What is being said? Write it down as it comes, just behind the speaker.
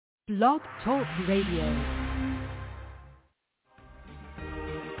Blog Talk Radio.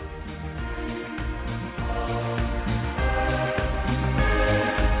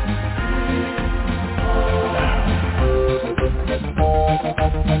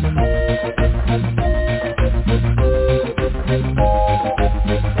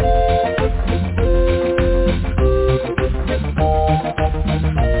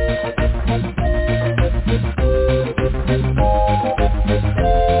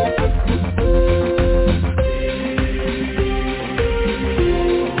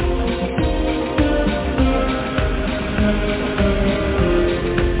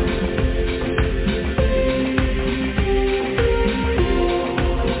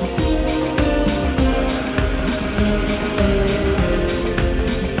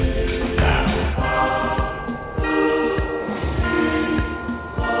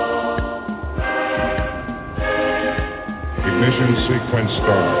 Sequence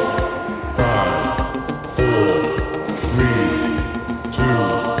start. 5, 4, 3, 2,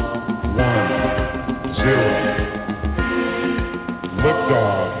 1, 0.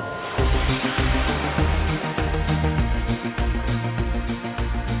 Liftoff.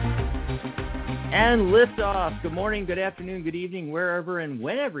 And liftoff. Good morning, good afternoon, good evening, wherever and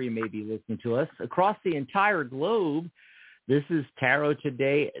whenever you may be listening to us across the entire globe. This is Tarot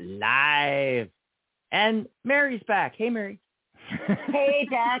Today Live. And Mary's back. Hey, Mary. Hey,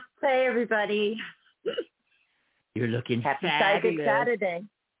 Jack. Hey, everybody. You're looking Happy fabulous. Saturday.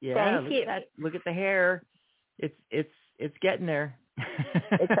 Yeah, Thank you. Look at the hair. It's getting there.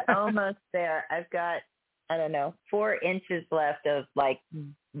 It's almost there. I've got, 4 inches left of like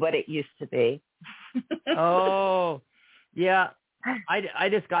what it used to be. Oh, yeah. I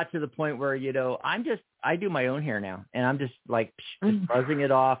just got to the point where, I do my own hair now, and I'm just like just buzzing it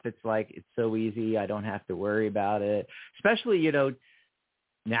off. It's like, it's so easy. I don't have to worry about it. Especially,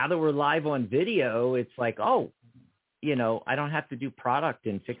 now that we're live on video, it's like, I don't have to do product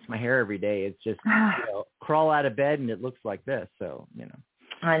and fix my hair every day. It's just, crawl out of bed and it looks like this. So,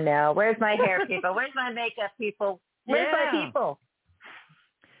 I know. Where's my hair, people? Where's my makeup, people? Where's my people?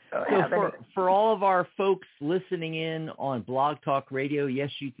 So for all of our folks listening in on Blog Talk Radio, yes,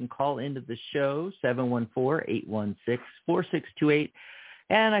 you can call into the show, 714-816-4628.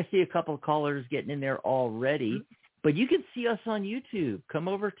 And I see a couple of callers getting in there already. But you can see us on YouTube. Come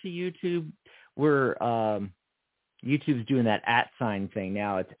over to YouTube. We're YouTube's doing that @ thing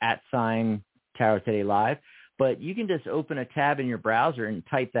now. It's @ Tarot Today Live. But you can just open a tab in your browser and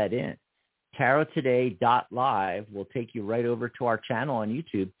type that in. tarottoday.live will take you right over to our channel on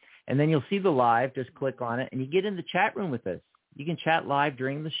YouTube. And then you'll see the live. Just click on it, and you get in the chat room with us. You can chat live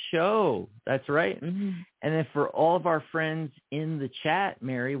during the show. That's right. Mm-hmm. And then for all of our friends in the chat,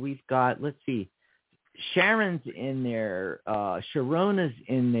 Mary, we've got, let's see, Sharon's in there. Sharona's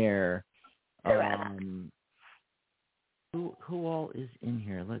in there. Who all is in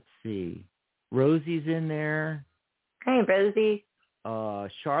here? Let's see. Rosie's in there. Hey, Rosie.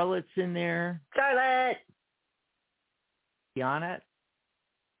 Charlotte's in there. Charlotte. Janet.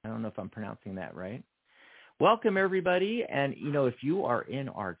 I don't know if I'm pronouncing that right. Welcome, everybody. And, if you are in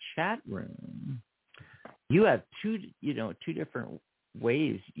our chat room, you have two different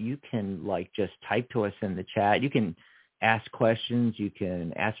ways you can, just type to us in the chat. You can ask questions. You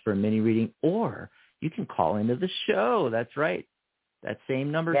can ask for a mini reading, or you can call into the show. That's right. That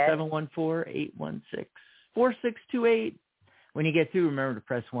same number, yes. 714-816-4628. When you get through, remember to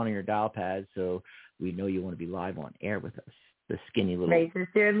press 1 on your dial pad so we know you want to be live on air with us. The skinny little... Raises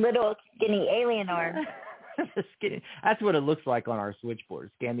your little skinny alien arm. That's what it looks like on our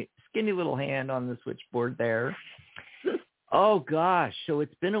switchboard. Skinny little hand on the switchboard there. Oh, gosh. So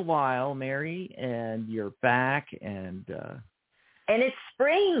it's been a while, Mary, and you're back. And it's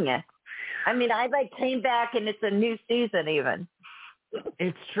spring. I came back, and it's a new season even.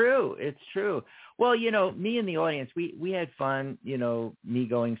 It's true. It's true. Well, me and the audience, we had fun, me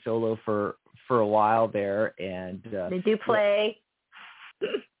going solo for a while there. And did you play?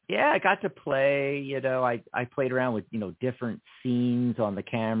 Yeah, I got to play. I played around with, different scenes on the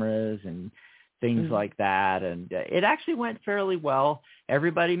cameras and things like that. And it actually went fairly well.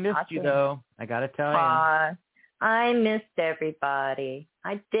 Everybody missed you, though. I got to tell you. I missed everybody.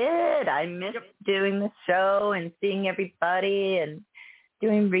 I did. I missed doing the show and seeing everybody and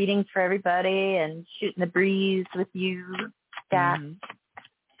doing readings for everybody and shooting the breeze with you. Yeah. Mm-hmm.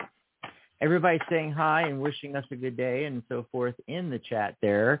 Everybody's saying hi and wishing us a good day and so forth in the chat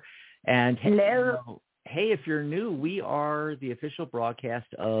there. And hello. Hey, if you're new, we are the official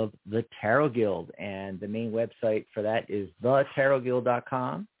broadcast of the Tarot Guild, and the main website for that is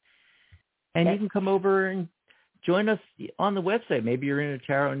thetarotguild.com. And you can come over and join us on the website. Maybe you're into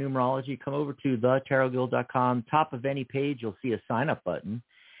tarot and numerology. Come over to thetarotguild.com. Top of any page, you'll see a sign up button.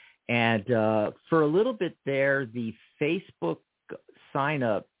 And for a little bit there, the Facebook sign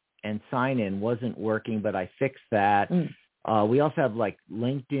up and sign in wasn't working, but I fixed that. We also have like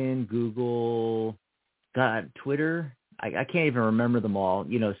LinkedIn, Google, Twitter. I can't even remember them all,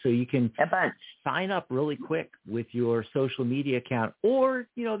 so you can sign up really quick with your social media account, or,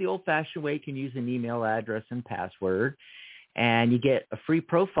 the old-fashioned way, you can use an email address and password, and you get a free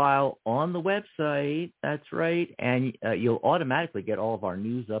profile on the website. That's right. And you'll automatically get all of our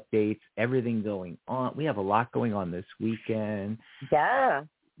news updates, everything going on. We have a lot going on this weekend. Yeah.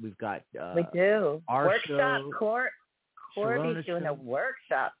 We've got we do. Our workshop. show, Corby's doing a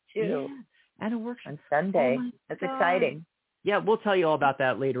workshop, too. Yeah. And a workshop on Sunday. Oh That's God. Exciting. Yeah, we'll tell you all about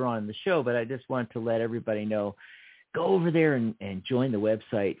that later on in the show, but I just wanted to let everybody know, go over there and join the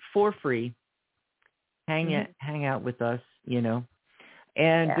website for free. Hang out with us,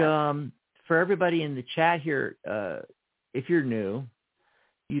 And for everybody in the chat here, if you're new,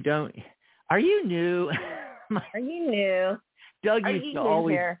 are you new? Are you new? Doug Are used you to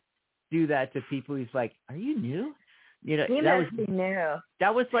always here? do that to people. He's like, are you new? He that must be new.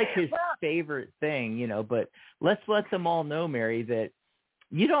 That was like his favorite thing, but let's let them all know, Mary, that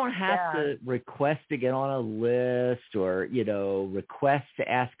you don't have to request to get on a list or, request to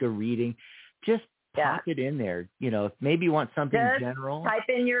ask a reading. Just pop it in there. If maybe you want something just general. Type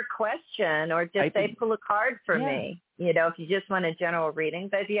in your question or just say, pull a card for me. If you just want a general reading.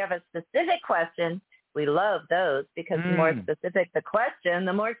 But if you have a specific question, we love those because the more specific the question,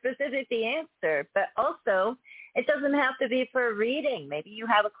 the more specific the answer. But also, it doesn't have to be for a reading. Maybe you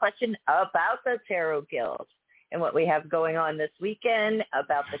have a question about the Tarot Guild and what we have going on this weekend,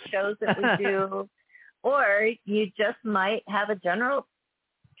 about the shows that we do, or you just might have a general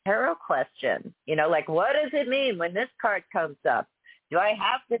tarot question, like what does it mean when this card comes up? Do I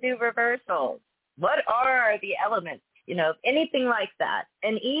have to do reversals? What are the elements? Anything like that.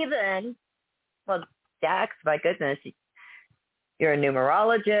 And even, well, Dax, my goodness, you're a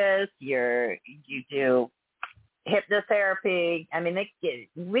numerologist, you do hypnotherapy. I mean, I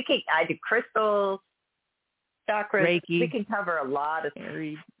do crystals, chakras. Reiki. We can cover a lot of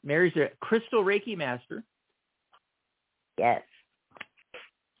things. Mary's a crystal Reiki master. Yes.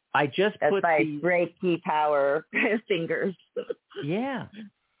 I just put my Reiki power fingers. Yeah.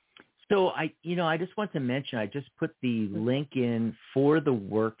 So I just want to mention, I just put the link in for the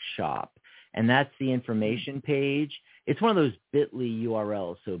workshop, and that's the information page. It's one of those bit.ly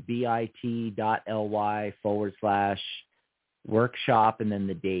URLs. So bit.ly/workshop and then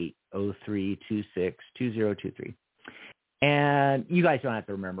the date 03/26/2023. And you guys don't have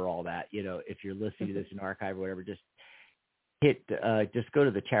to remember all that. If you're listening to this in archive or whatever, just go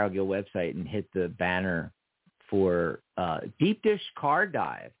to the Tarot Guild website and hit the banner for Deep Dish Card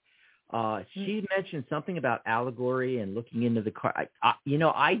Dive. She mentioned something about allegory and looking into the card.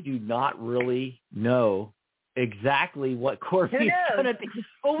 I do not really know exactly what Corby's going to be.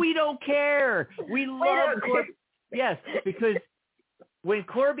 But we don't care. We love Corby. Yes, because when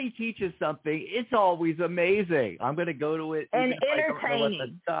Corby teaches something, it's always amazing. I'm going to go to it and even if I don't know what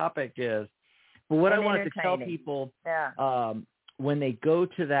the topic is. But what I wanted to tell people, when they go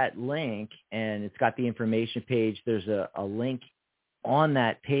to that link and it's got the information page, there's a link on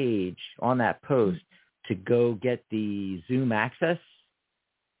that page, on that post, to go get the Zoom access,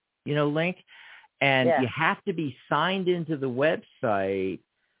 link. And you have to be signed into the website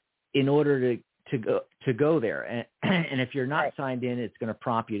in order to go there. And if you're not signed in, it's going to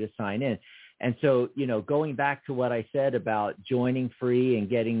prompt you to sign in. And so, going back to what I said about joining free and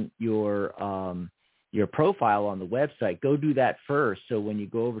getting your profile on the website, go do that first. So when you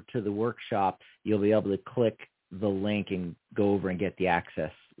go over to the workshop, you'll be able to click the link and go over and get the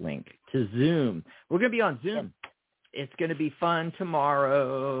access link to Zoom. We're going to be on Zoom. It's going to be fun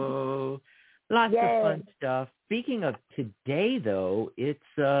tomorrow. Lots of fun stuff. Speaking of today, though, it's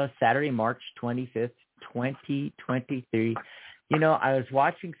Saturday, March 25th, 2023. I was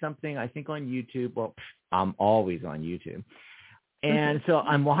watching something, I think on YouTube. Well, I'm always on YouTube. And so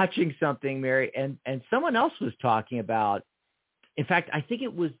I'm watching something, Mary, and someone else was talking about, in fact, I think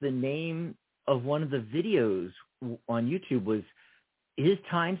it was the name of one of the videos on YouTube was, is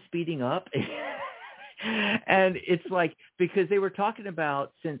time speeding up? And it's like, because they were talking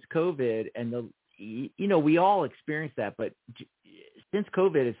about since COVID and we all experienced that, but since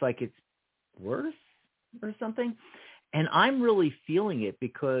COVID, it's like it's worse or something. And I'm really feeling it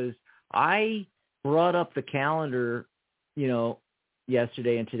because I brought up the calendar,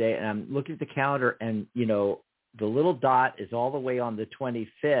 yesterday and today, and I'm looking at the calendar and, the little dot is all the way on the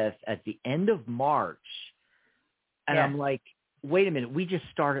 25th at the end of March. And I'm like, wait a minute, we just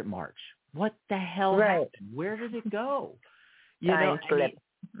started March. What the hell happened? Where did it go? You know,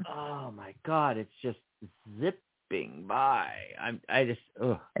 oh my God, it's just zipping by. It is.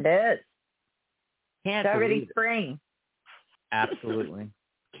 Can't it's already believe it. Spring. Absolutely.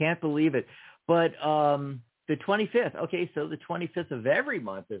 Can't believe it. But the 25th, okay, so the 25th of every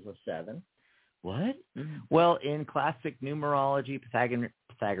month is a 7. What? Mm-hmm. Well, in classic numerology,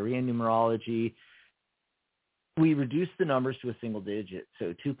 Pythagorean numerology, we reduce the numbers to a single digit.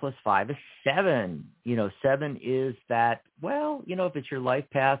 So 2 plus 5 is 7. 7 is that, well, if it's your life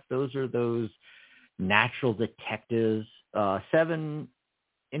path, those are those natural detectives. 7,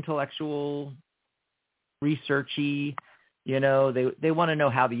 intellectual, researchy, they want to know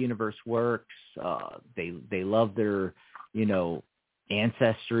how the universe works. They love their,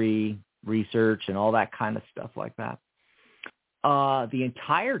 ancestry research and all that kind of stuff like that. The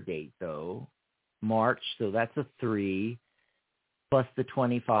entire date, though, March, so that's a 3, plus the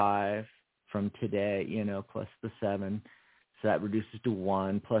 25 from today, plus the 7. So that reduces to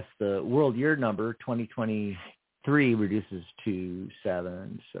 1, plus the world year number, 2023, reduces to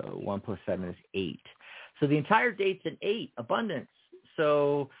 7. So 1 plus 7 is 8. So the entire date's an 8, abundance.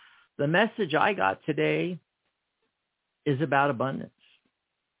 So the message I got today is about abundance.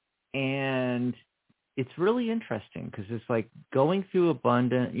 And it's really interesting because it's like going through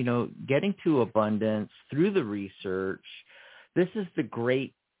abundance, getting to abundance through the research. This is the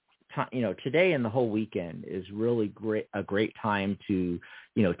great time, today and the whole weekend is really a great time to,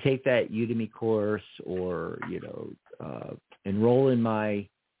 take that Udemy course or, enroll in my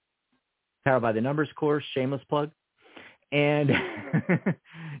Power by the Numbers course, shameless plug, and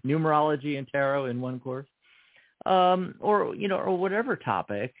numerology and tarot in one course, or whatever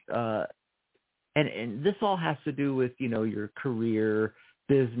topic. And this all has to do with, your career,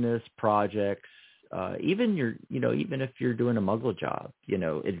 business, projects, even even if you're doing a muggle job,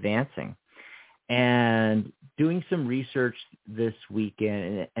 advancing and doing some research this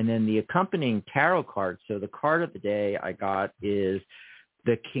weekend. And then the accompanying tarot card. So the card of the day I got is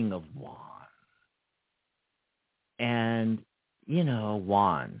the King of Wands. And,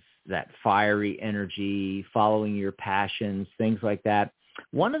 wands, that fiery energy, following your passions, things like that.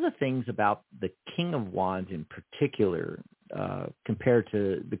 One of the things about the King of Wands in particular, compared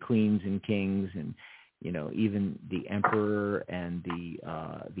to the queens and kings and, even the emperor and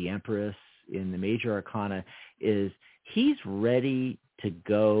the empress in the major arcana, is he's ready to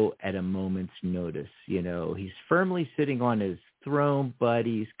go at a moment's notice. He's firmly sitting on his throne, but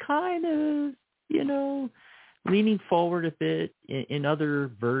he's kind of, leaning forward a bit. In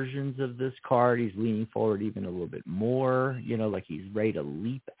other versions of this card, he's leaning forward even a little bit more, like he's ready to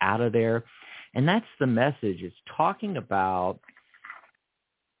leap out of there. And that's the message. It's talking about,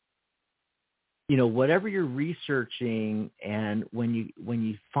 whatever you're researching, and when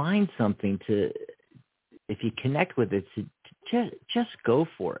you find something if you connect with it, to just go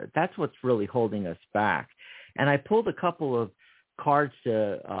for it. That's what's really holding us back. And I pulled a couple of cards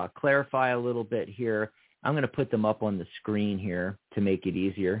to clarify a little bit here. I'm going to put them up on the screen here to make it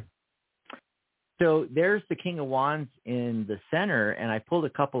easier. So there's the King of Wands in the center, and I pulled a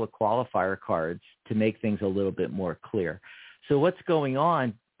couple of qualifier cards to make things a little bit more clear. So what's going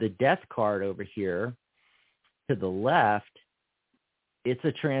on? The Death card over here to the left, it's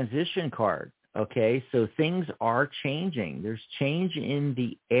a transition card, okay? So things are changing. There's change in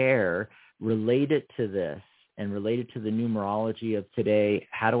the air related to this and related to the numerology of today.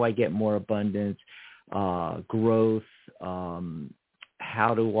 How do I get more abundance? Growth,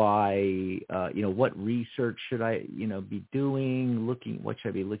 how do I, what research should I, be doing, what should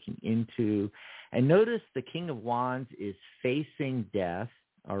I be looking into? And notice the King of Wands is facing death,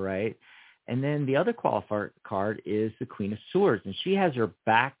 all right? And then the other qualifier card is the Queen of Swords, and she has her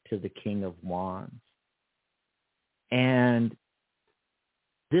back to the King of Wands. And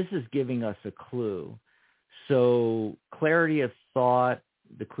this is giving us a clue. So clarity of thought,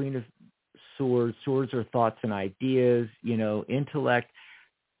 the Queen of Swords are thoughts and ideas, intellect.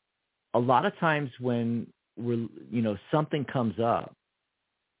 A lot of times when something comes up,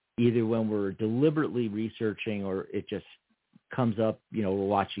 either when we're deliberately researching or it just comes up, we're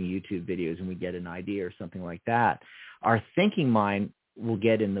watching YouTube videos and we get an idea or something like that, our thinking mind will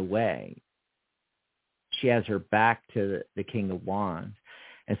get in the way. She has her back to the King of Wands.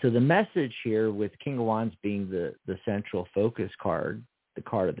 And so the message here with King of Wands being the central focus card, the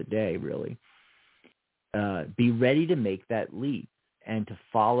card of the day, really, be ready to make that leap and to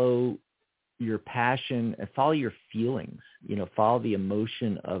follow your passion and follow your feelings, follow the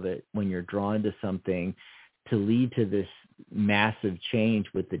emotion of it when you're drawn to something to lead to this massive change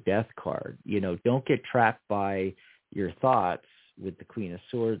with the Death card. Don't get trapped by your thoughts with the Queen of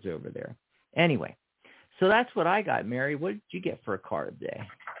Swords over there. Anyway, so that's what I got, Mary. What did you get for a card today?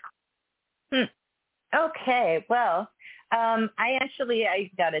 Okay, well, I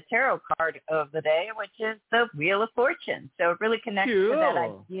got a tarot card of the day, which is the Wheel of Fortune. So it really connects to that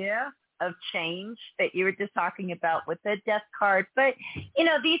idea of change that you were just talking about with the Death card. But,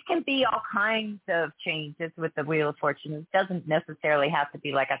 these can be all kinds of changes with the Wheel of Fortune. It doesn't necessarily have to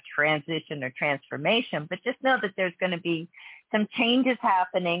be like a transition or transformation, but just know that there's going to be some changes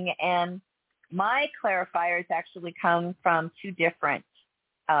happening. And my clarifiers actually come from two different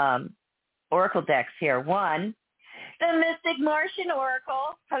oracle decks here. One, the Mystic Martian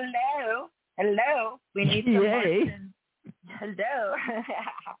Oracle. Hello. We need some Martian. Hello.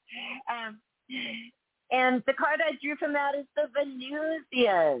 And the card I drew from that is the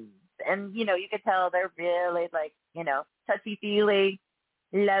Venusians. And, you could tell they're really like, touchy-feely,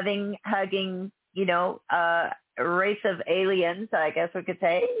 loving, hugging, race of aliens, I guess we could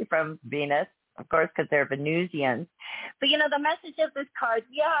say, from Venus, of course, because they're Venusians. But, the message of this card,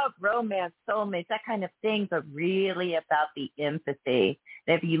 romance, soulmates, that kind of thing, but really about the empathy.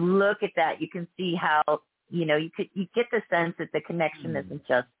 And if you look at that, you can see how, you get the sense that the connection isn't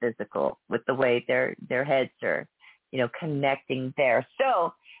just physical with the way their heads are, connecting there.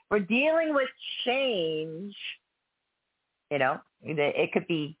 So we're dealing with change. It could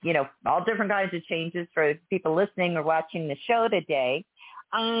be, all different kinds of changes for people listening or watching the show today.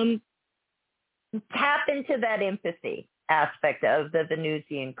 Tap into that empathy aspect of the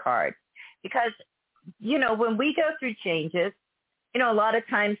Venusian card because, when we go through changes, a lot of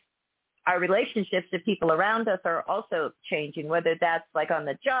times our relationships to people around us are also changing, whether that's like on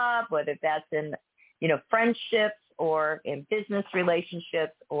the job, whether that's in, friendships or in business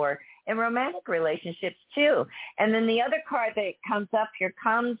relationships or in romantic relationships too. And then the other card that comes up here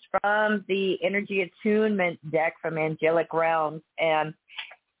comes from the Energy Attunement deck from Angelic Realms. And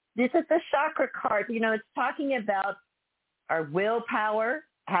this is the chakra card. It's talking about our willpower,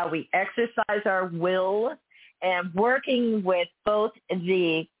 how we exercise our will, and working with both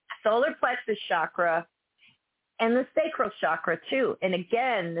the solar plexus chakra and the sacral chakra too. And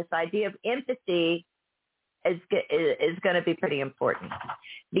again, this idea of empathy is going to be pretty important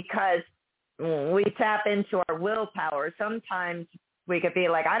because when we tap into our willpower, sometimes we could be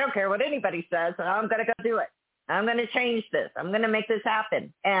like, I don't care what anybody says, I'm going to go do it. I'm going to change this. I'm going to make this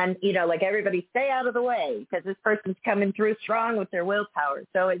happen. And, like everybody stay out of the way because this person's coming through strong with their willpower.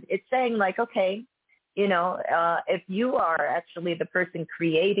 So it's saying like, okay, if you are actually the person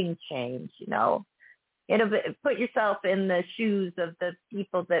creating change, put yourself in the shoes of the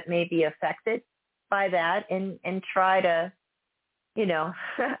people that may be affected by that and try to,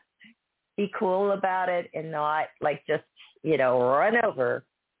 be cool about it and not like just, run over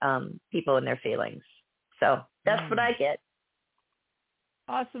people and their feelings. So that's what I get.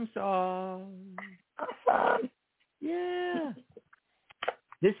 Awesome song. Awesome. Yeah.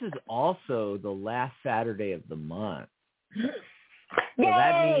 This is also the last Saturday of the month. So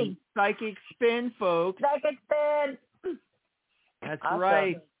that means Psychic Spin, folks. Psychic Spin. That's awesome.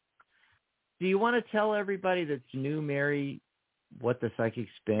 Right. Do you want to tell everybody that's new, Mary, what the Psychic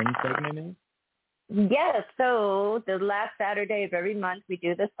Spin segment is? Yes. So the last Saturday of every month, we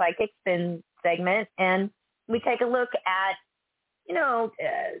do the Psychic Spin segment, and we take a look at,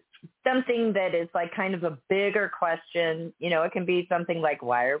 something that is like kind of a bigger question. It can be something like,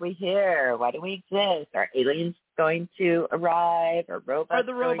 why are we here? Why do we exist? Are aliens going to arrive? Are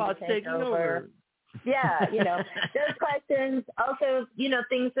robots taking over? Yeah, those questions. Also,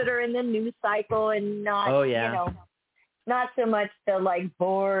 things that are in the news cycle and not, not so much the like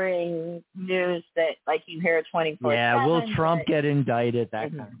boring news that like you hear 24/7. Yeah, will Trump get indicted? That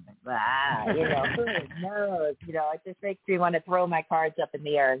kind of thing. Who knows? It just makes me want to throw my cards up in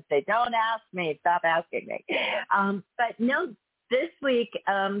the air and say, "Don't ask me. Stop asking me." But no, this week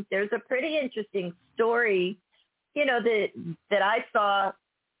there's a pretty interesting story, that I saw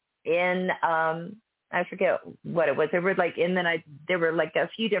in I forget what it was. There were like there were like a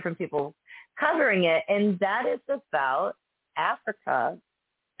few different people covering it, and that is about Africa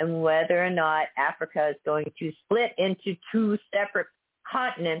and whether or not Africa is going to split into two separate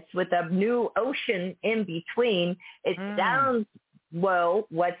continents with a new ocean in between. It sounds,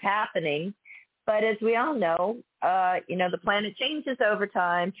 what's happening, but as we all know, the planet changes over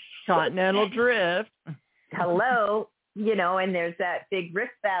time. Continental drift. Hello, and there's that big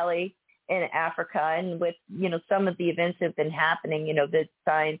Rift Valley in Africa, and with, some of the events that have been happening, the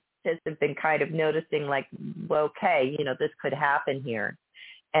scientists have been kind of noticing like, okay, this could happen here.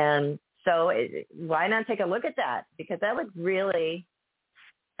 And so why not take a look at that? Because that would really,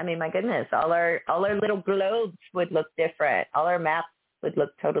 I mean, my goodness, all our little globes would look different. All our maps would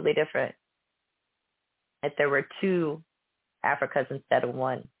look totally different if there were 2 Africas instead of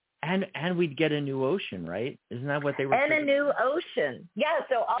 1. And we'd get a new ocean, right? Isn't that what they were And saying? a new ocean. Yeah,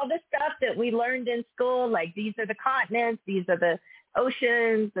 so all the stuff that we learned in school, like these are the continents, these are the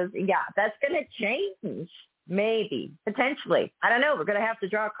oceans, that's going to change, maybe, potentially. I don't know. We're going to have to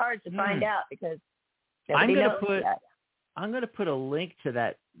draw cards to find out because nobody knows yet. I'm going to put a link to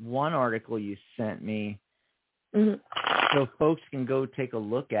that one article you sent me so folks can go take a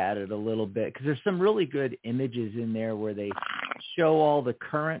look at it a little bit, because there's some really good images in there where they show all the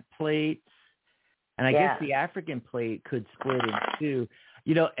current plates, and I guess the African plate could split in 2.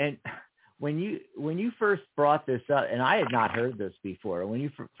 And when you first brought this up, and I had not heard this before, when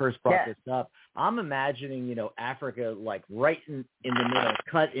you first brought this up, I'm imagining Africa like right in the middle,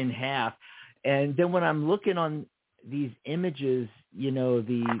 cut in half, and then when I'm looking on these images,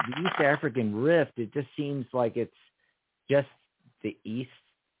 the East African Rift, it just seems like it's just the east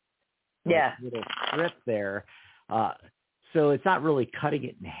little strip there. So it's not really cutting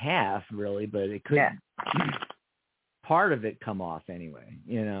it in half, really, but it could part of it come off anyway,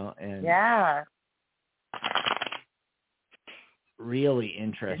 and really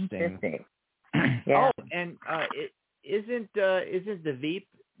interesting. Oh, and isn't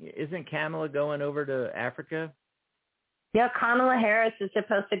Kamala going over to Africa? Yeah, Kamala Harris is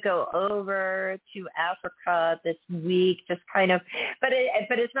supposed to go over to Africa this week, just kind of, but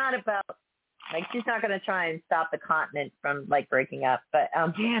it's not about, like, she's not going to try and stop the continent from, like, breaking up. But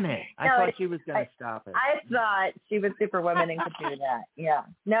damn it, I thought she was going to stop it. I thought she was Superwoman and could do that. Yeah,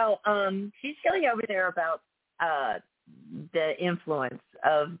 no, she's going over there about the influence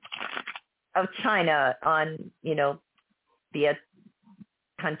of China on the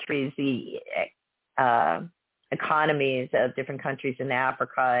countries, the economies of different countries in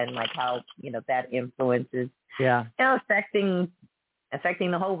Africa, and like how that influences affecting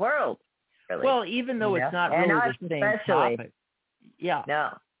the whole world. Really. Well, even though it's not really the same topic. Yeah.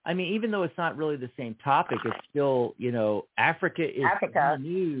 No. I mean, even though it's not really the same topic, it's still, Africa is in the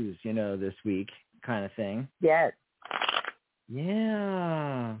news, this week kind of thing. Yes.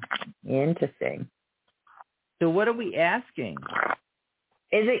 Yeah. Interesting. So what are we asking?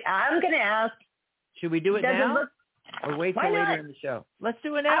 I'm going to ask. Should we do it now? Or wait till later in the show? Let's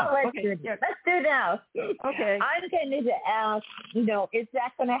do it now. Let's do it now. Okay. I'm going to ask, is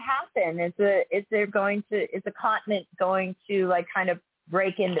that going to happen? Is the continent going to like kind of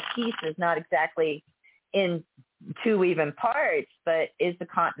break into pieces, not exactly in 2 even parts, but is the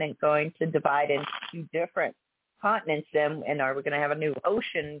continent going to divide into 2 different continents then? And are we going to have a new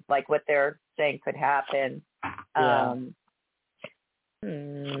ocean, like what they're saying could happen? Yeah.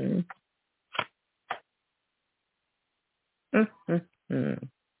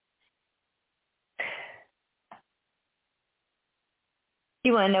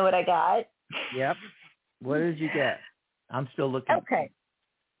 You want to know what I got? Yep. What did you get? I'm still looking. Okay.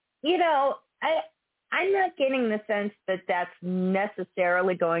 I'm not getting the sense that that's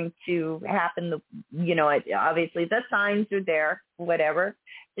necessarily going to happen. Obviously the signs are there, whatever.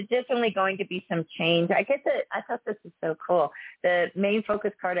 There's definitely going to be some change. I thought this is so cool. The main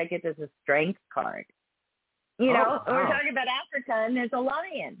focus card I get is a strength card. We're talking about Africa, and there's a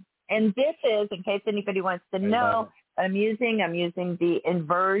lion. And this is, in case anybody wants to know, I'm using the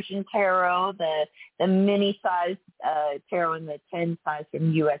inversion tarot, the mini size tarot, and the 10 size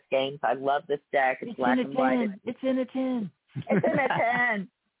from U.S. Games. I love this deck. It's black and white. It's in a 10. It's in a 10.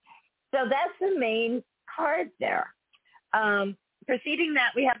 So that's the main card there. Preceding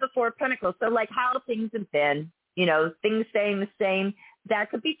that, we have the 4 of Pentacles. So like how things have been, things staying the same. That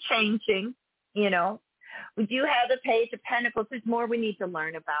could be changing, We do have the Page of Pentacles. There's more we need to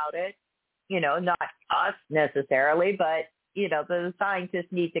learn about it. Not us necessarily, but, the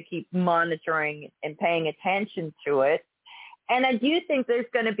scientists need to keep monitoring and paying attention to it. And I do think there's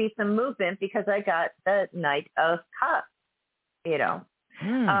going to be some movement because I got the Knight of Cups,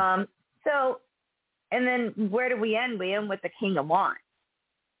 So, and then where do we end? We end with the King of Wands.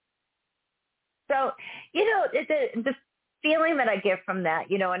 So, the feeling that I get from that,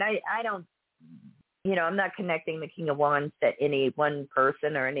 and I don't, I'm not connecting the King of Wands to any one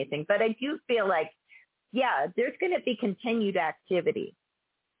person or anything, but I do feel like, there's going to be continued activity.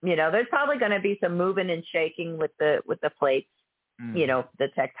 There's probably going to be some moving and shaking with the plates, the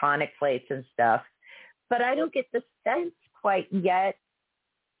tectonic plates and stuff. But I don't get the sense quite yet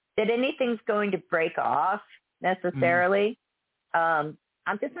that anything's going to break off necessarily. I'm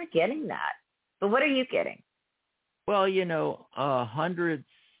just not getting that. But what are you getting? Well, hundreds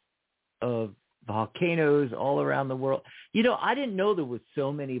of volcanoes all around the world. I didn't know there was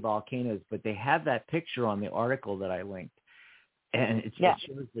so many volcanoes, but they have that picture on the article that I linked. And it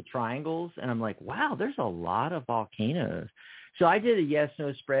shows the triangles. And I'm like, wow, there's a lot of volcanoes. So I did a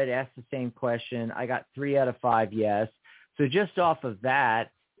yes-no spread, asked the same question. I got 3 out of 5 yes. So just off of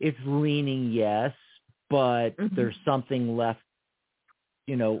that, it's leaning yes, but there's something left.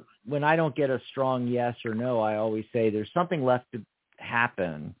 When I don't get a strong yes or no, I always say there's something left to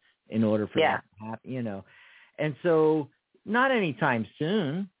happen in order for that to happen, And so not anytime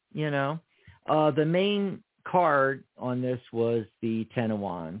soon, The main card on this was the 10 of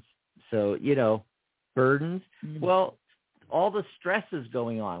Wands. So, burdens. Well, all the stress is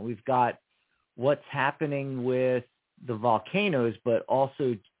going on. We've got what's happening with the volcanoes, but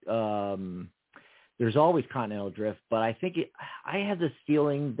also there's always continental drift. But I think I have this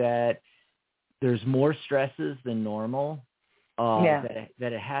feeling that there's more stresses than normal. That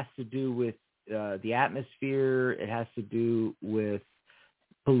it has to do with the atmosphere. It has to do with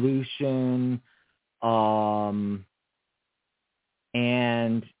pollution.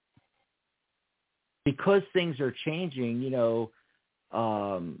 And because things are changing,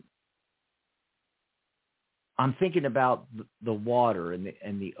 I'm thinking about the water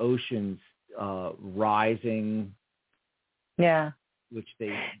and the oceans rising. Yeah. Which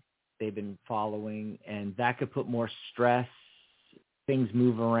they've been following, and that could put more stress. Things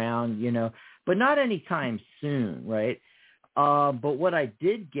move around, but not anytime soon, right? But what I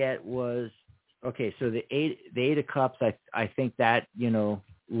did get was, okay, so the eight of cups, I think that,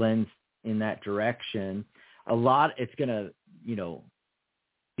 lends in that direction. It's going to,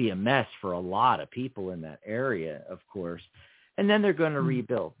 be a mess for a lot of people in that area, of course. And then they're going to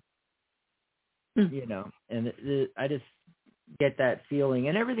rebuild, and I just get that feeling,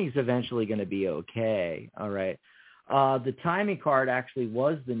 and everything's eventually going to be okay. All right. The timing card actually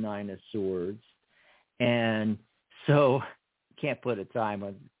was the 9 of Swords. And so can't put a time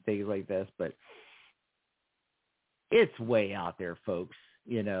on things like this, but it's way out there, folks.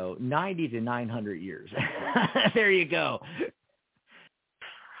 90 to 900 years. There you go.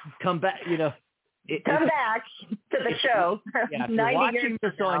 Come back, Come back to the show. Yeah, if you're watching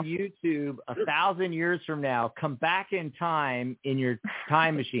this on YouTube 1,000 years from now, come back in time in your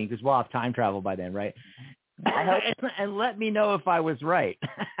time machine, because we'll have time travel by then, right? I hope. And let me know if I was right.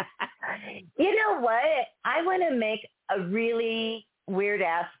 You know what? I want to make a really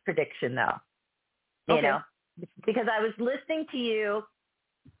weird-ass prediction, though. Okay. Because I was listening to you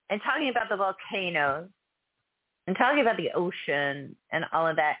and talking about the volcanoes and talking about the ocean and all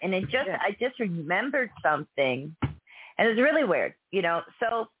of that. And I just remembered something, and it was really weird,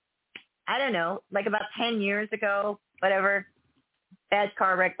 So I don't know, like about 10 years ago, whatever, bad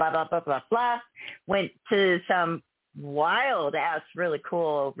car wreck, blah, blah, blah, blah, blah, went to some wild ass, really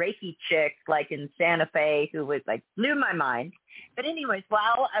cool Reiki chick, like in Santa Fe, who was like, blew my mind. But anyways,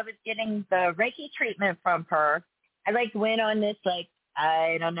 while I was getting the Reiki treatment from her, I like went on this, like,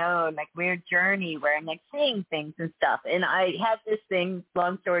 I don't know, like weird journey where I'm like seeing things and stuff. And I had this thing,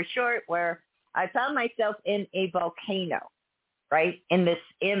 long story short, where I found myself in a volcano, right? In this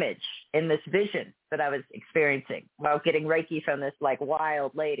image, in this vision that I was experiencing while getting Reiki from this like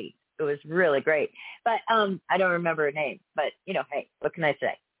wild lady. It was really great. But I don't remember her name. But, hey, what can I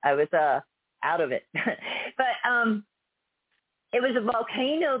say? I was out of it. But it was a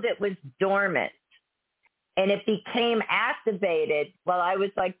volcano that was dormant. And it became activated while I was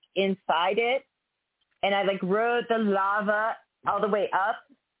like inside it. And I like rode the lava all the way up,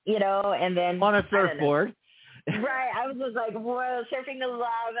 and then on a surfboard. Right. I was just like, whoa, surfing the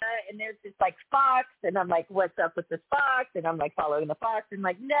lava, and there's this like fox, and I'm like, what's up with this fox? And I'm like following the fox, and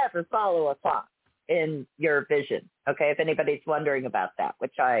like, never follow a fox in your vision. Okay, if anybody's wondering about that,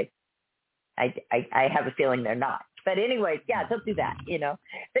 which I have a feeling they're not. But anyways, yeah, don't do that,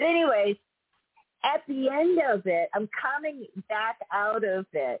 But anyways, at the end of it, I'm coming back out of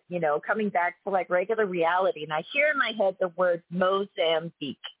it, coming back to like regular reality, and I hear in my head the word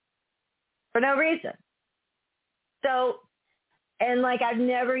Mozambique for no reason. So, and like I've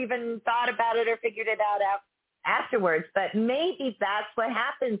never even thought about it or figured it out afterwards, but maybe that's what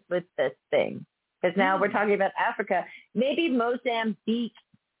happens with this thing. Because now we're talking about Africa. Maybe Mozambique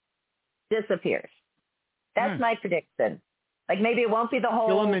disappears. That's my prediction. Like maybe it won't be the whole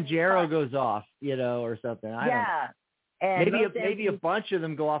Kilimanjaro goes off, or something. I don't know. And maybe a bunch of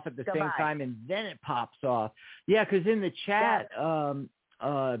them go off at the same time, and then it pops off. Yeah, because in the chat,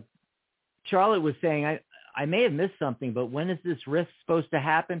 Charlotte was saying, I may have missed something, but when is this risk supposed to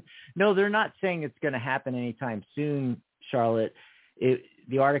happen? No, they're not saying it's going to happen anytime soon, Charlotte.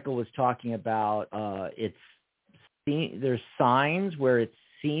 The article was talking about there's signs where it's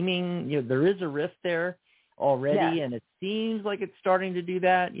seeming, there is a rift there already, and it seems like it's starting to do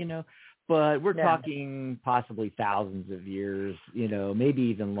that, but we're talking possibly thousands of years, maybe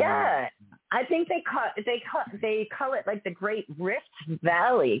even longer. Yeah, I think they call it like the Great Rift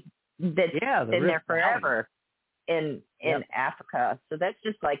Valley that's been there forever in Africa. So that's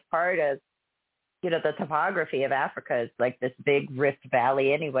just like part of the topography of Africa is like this big Rift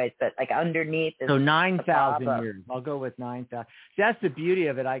Valley anyways, but like underneath is 9,000 years. I'll go with 9,000. That's the beauty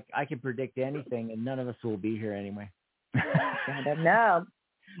of it. I can predict anything, and none of us will be here anyway. I don't know.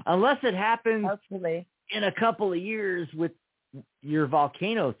 Unless it happens Hopefully in a couple of years with your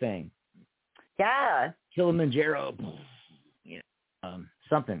volcano thing. Yeah. Kilimanjaro,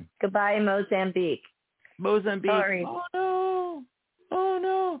 something. Goodbye, Mozambique. Sorry. Oh,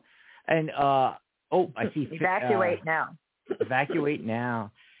 no. And, I see. Evacuate now. Evacuate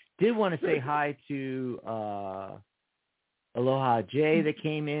now. Did want to say hi to Aloha J that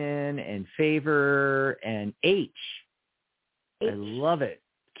came in, and Favor, and H. I love it.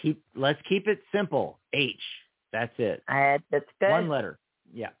 Let's keep it simple. H. That's it. That's good. One letter.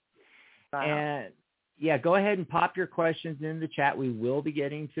 Yeah. Wow. And go ahead and pop your questions in the chat. We will be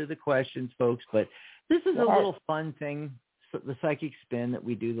getting to the questions, folks, but this is a little fun thing, the Psychic Spin that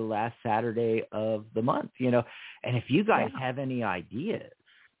we do the last Saturday of the month, and if you guys have any ideas,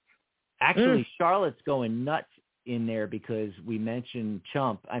 actually Charlotte's going nuts in there because we mentioned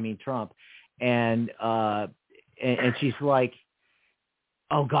Trump, and she's like,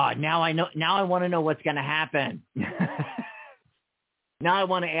 oh God, now I want to know what's going to happen. Now I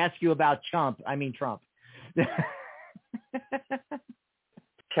want to ask you about Trump.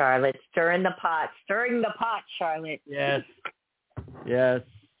 Charlotte, stirring the pot, Charlotte. Yes.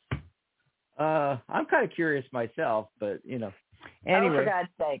 I'm kind of curious myself, but anyway. Oh, for God's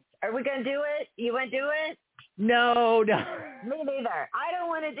sake. Are we going to do it? You want to do it? No. Me neither. I don't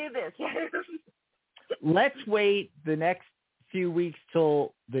want to do this. Let's wait the next few weeks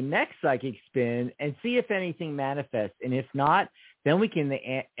till the next Psychic Spin and see if anything manifests. And if not, then we can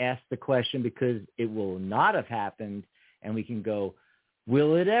ask the question, because it will not have happened, and we can go,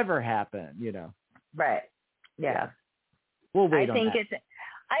 will it ever happen? Right. Yeah. We'll wait on that.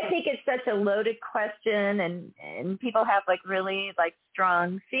 I think it's such a loaded question, and people have like really like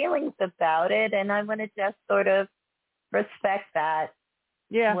strong feelings about it, and I want to just sort of respect that.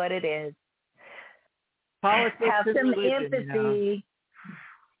 Yeah. What it is. Politics have and some religion, empathy.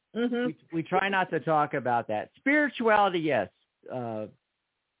 We try not to talk about that. Spirituality, yes.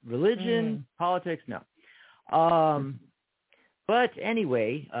 Religion, politics, no. But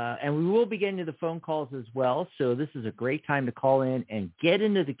anyway, and we will be getting to the phone calls as well. So this is a great time to call in and get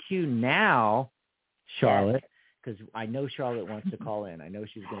into the queue now, Charlotte, because I know Charlotte wants to call in. I know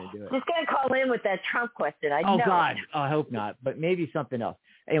she's going to do it. She's going to call in with that Trump question. I know. Oh, God. I hope not, but maybe something else.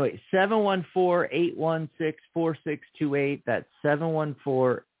 Anyway, 714-816-4628. That's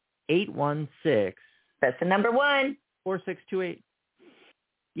 714-816. That's the number 1. 4628.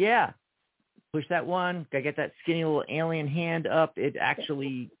 Yeah. Push that one. Gotta get that skinny little alien hand up. It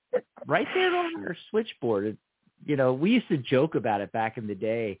actually, right there on our switchboard, we used to joke about it back in the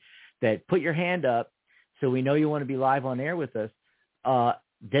day, that put your hand up so we know you want to be live on air with us.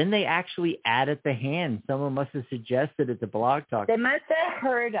 Then they actually added the hand. Someone must have suggested it to Blog Talk. They must have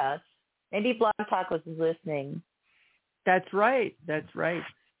heard us. Maybe Blog Talk was listening. That's right.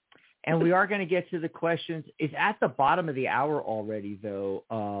 And we are going to get to the questions. It's at the bottom of the hour already,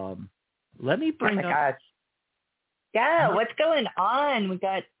 though. Let me bring up. Gosh. Yeah, what's going on? We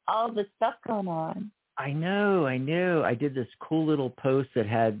got all this stuff going on. I know. I did this cool little post that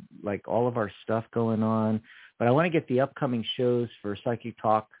had like all of our stuff going on, but I want to get the upcoming shows for Psychic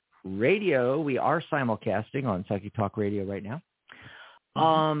Talk Radio. We are simulcasting on Psychic Talk Radio right now.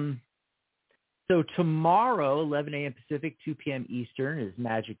 So tomorrow, 11 a.m. Pacific, 2 p.m. Eastern, is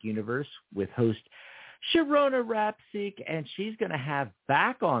Magic Universe with host Sharona Rapsik, and she's going to have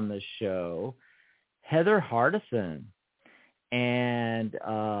back on the show Heather Hardison. And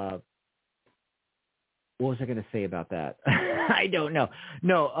what was I going to say about that? I don't know.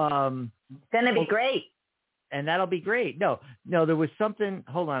 No. It's going to be great. And that'll be great. No, there was something.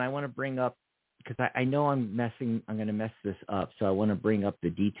 Hold on. I want to bring up, because I know I'm going to mess this up. So I want to bring up the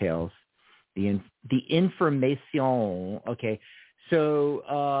details, the information. Okay.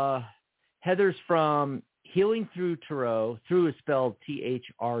 So Heather's from Healing Through Tarot. Through is spelled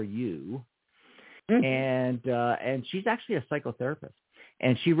THRU. And she's actually a psychotherapist.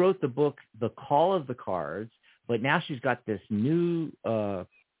 And she wrote the book, The Call of the Cards, but now she's got this new book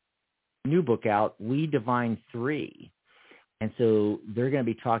out, We Divine 3. And so they're going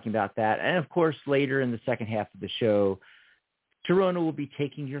to be talking about that. And, of course, later in the second half of the show, Sharona will be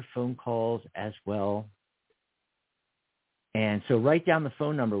taking your phone calls as well. And so write down the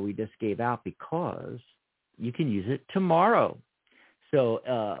phone number we just gave out because you can use it tomorrow. So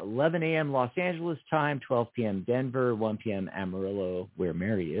 11 a.m. Los Angeles time, 12 p.m. Denver, 1 p.m. Amarillo, where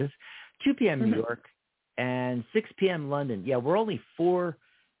Mary is, 2 p.m. New York, and 6 p.m. London. Yeah, we're only 4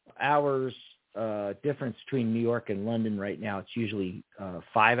 hours difference between New York and London right now. It's usually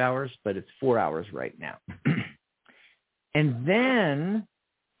 5 hours, but it's 4 hours right now. And then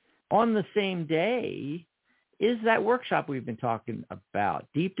on the same day is that workshop we've been talking about,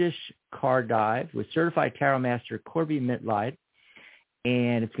 Deep Dish Card Dive with Certified Tarot Master Corby Mitleid.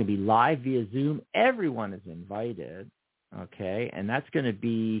 And it's going to be live via Zoom. Everyone is invited, okay? And that's going to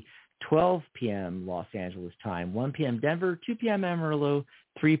be 12 p.m. Los Angeles time, 1 p.m. Denver, 2 p.m. Amarillo,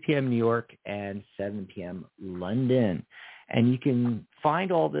 3 p.m. New York, and 7 p.m. London. And you can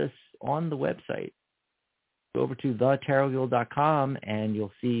find all this on the website. Go over to thetarotguild.com, and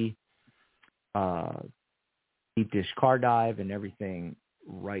you'll see Deep Dish Card Dive and everything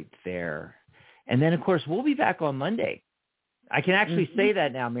right there. And then, of course, we'll be back on Monday. I can actually say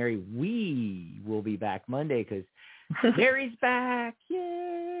that now, Mary. We will be back Monday because Mary's back.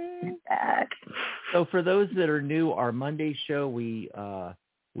 Yay! Back. So for those that are new, our Monday show, we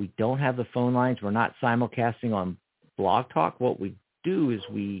don't have the phone lines. We're not simulcasting on Blog Talk. What we do is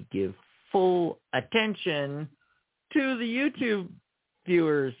we give full attention to the YouTube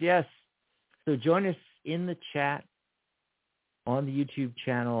viewers. Yes. So join us in the chat on the YouTube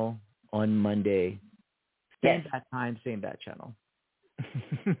channel on Monday. Same bat time, same bat channel.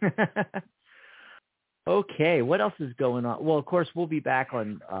 Okay, what else is going on? Well, of course, we'll be back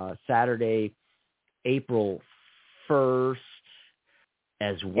on Saturday, April 1st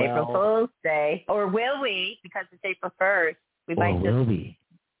as well. April Fool's Day. Or will we? Because it's April 1st. We might just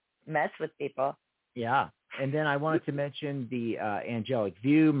mess with people. Yeah. And then I wanted to mention the Angelic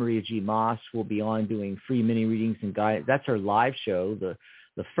View. Maria G. Moss will be on doing free mini readings and guidance. That's our live show, the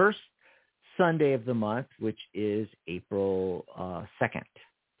first Sunday of the month, which is April 2nd.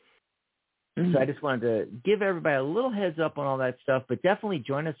 So I just wanted to give everybody a little heads up on all that stuff, but definitely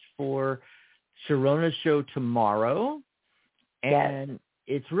join us for Sharona's show tomorrow. And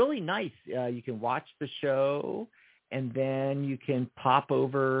it's really nice. You can watch the show, and then you can pop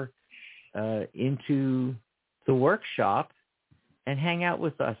over into the workshop and hang out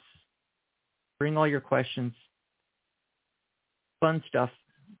with us. Bring all your questions. Fun stuff.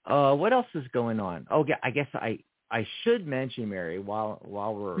 What else is going on? Oh, yeah, I guess I should mention, Mary, while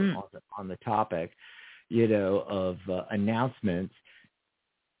we're on the topic, of announcements,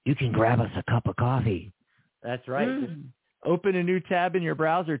 you can grab us a cup of coffee. That's right. Just open a new tab in your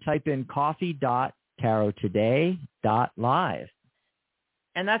browser, type in coffee.tarottoday.live.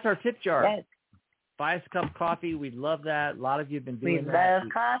 And that's our tip jar. Yes. Buy us a cup of coffee. We'd love that. A lot of you have been doing that. We love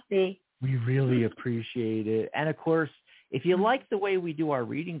coffee. We really appreciate it. And, of course, if you like the way we do our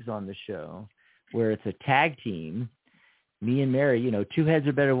readings on the show, where it's a tag team, me and Mary, 2 heads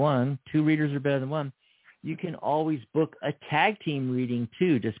are better than one, 2 readers are better than one, you can always book a tag team reading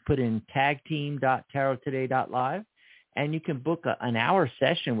too. Just put in tagteam.tarottoday.live, and you can book an hour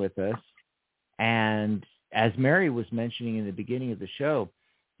session with us. And as Mary was mentioning in the beginning of the show,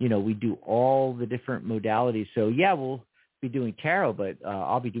 we do all the different modalities. So, yeah, we'll be doing tarot, but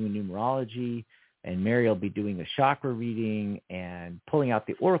I'll be doing numerology, and Mary will be doing a chakra reading and pulling out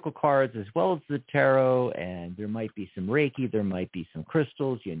the oracle cards as well as the tarot, and there might be some Reiki, there might be some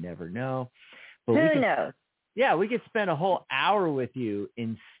crystals, you never know. But Who knows? Yeah, we could spend a whole hour with you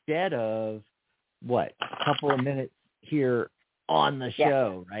instead of, a couple of minutes here on the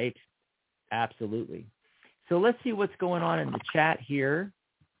show, right? Absolutely. So let's see what's going on in the chat here.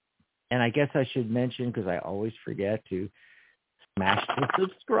 And I guess I should mention, because I always forget to, smash the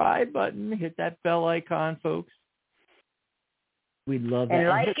subscribe button. Hit that bell icon, folks. We'd love that. And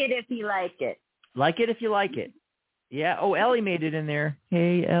like it if you like it. Like it if you like it. Yeah. Oh, Ellie made it in there.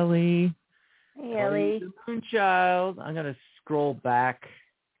 Hey, Ellie. Hey, Ellie. Moonchild. I'm going to scroll back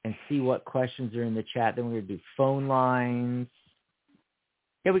and see what questions are in the chat. Then we're going to do phone lines.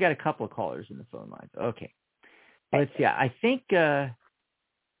 Yeah, we got a couple of callers in the phone lines. Okay. Let's see. I think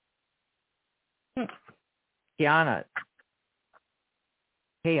Kiana.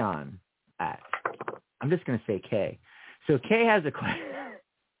 I'm just going to say Kay. So Kay has a question.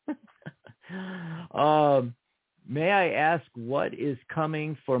 May I ask what is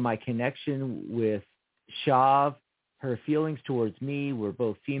coming for my connection with Shav? Her feelings towards me were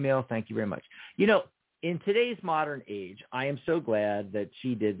both female. Thank you very much. In today's modern age, I am so glad that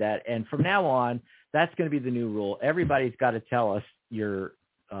she did that. And from now on, that's going to be the new rule. Everybody's got to tell us your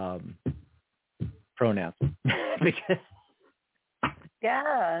pronouns. Because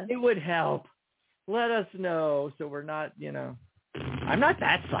Yeah. It would help. Let us know so we're not, I'm not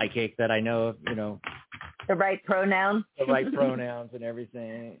that psychic that I know, The right pronouns. the right pronouns and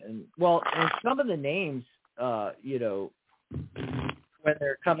everything. And some of the names, when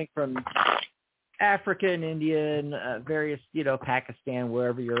they're coming from Africa and India and various, Pakistan,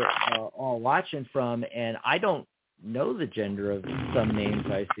 wherever you're all watching from, and I don't know the gender of some names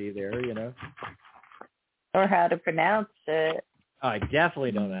I see there, Or how to pronounce it. I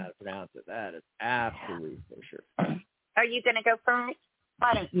definitely don't know how to pronounce it. That is absolutely for sure. Are you going to go first?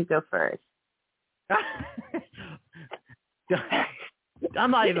 Why don't you go first?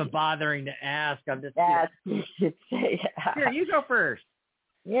 I'm not even bothering to ask. I'm just. You should say that. Here, you go first.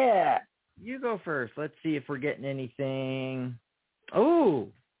 Yeah. You go first. Let's see if we're getting anything. Oh,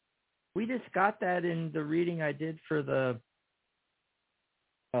 we just got that in the reading I did for the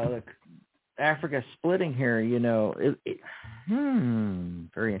Africa splitting here.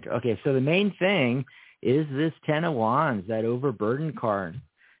 Very interesting. Okay, so the main thing is this Ten of Wands, that overburdened card.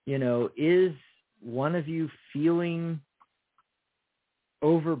 Is one of you feeling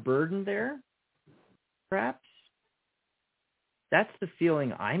overburdened there? Perhaps that's the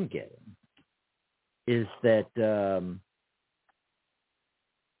feeling I'm getting. Is that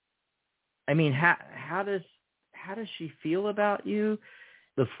how does she feel about you?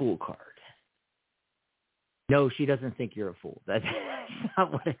 The Fool card. No, she doesn't think you're a fool. That's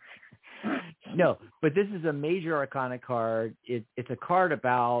not what. No, but this is a major arcana card. It's a card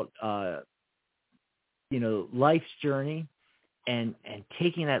about life's journey and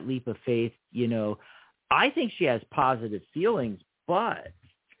taking that leap of faith. I think she has positive feelings, but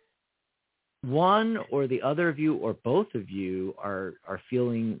one or the other of you or both of you are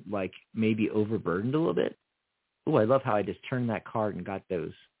feeling like maybe overburdened a little bit. Oh, I love how I just turned that card and got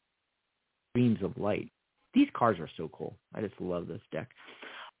those streams of light. These cards are so cool. I just love this deck.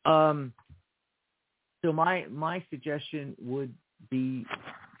 So my suggestion would be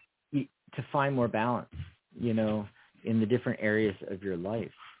to find more balance, in the different areas of your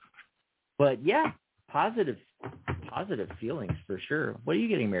life. But yeah, positive feelings for sure. What are you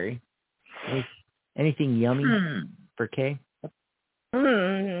getting, Mary? Anything yummy for Kay?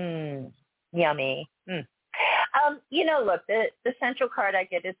 Yummy. Look, the central card I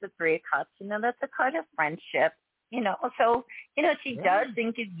get is the Three of Cups. That's a card of friendship. So, she does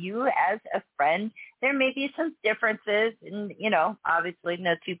think of you as a friend. There may be some differences, and, obviously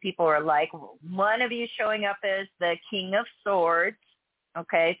no two people are alike. One of you showing up as the King of Swords.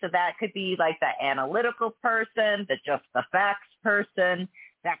 Okay, so that could be like the analytical person, the just the facts person,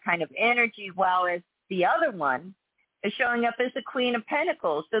 that kind of energy, while as the other one is showing up as the Queen of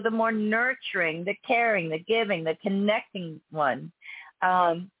Pentacles. So the more nurturing, the caring, the giving, the connecting one.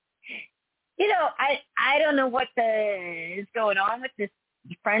 I don't know what is going on with this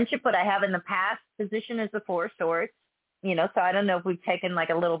friendship, but I have in the past position as the Four of Swords. So I don't know if we've taken like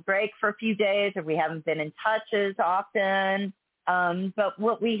a little break for a few days or we haven't been in touch as often. But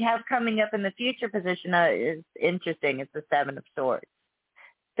what we have coming up in the future position is interesting. It's the Seven of Swords.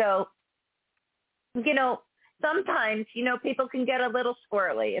 So, sometimes, people can get a little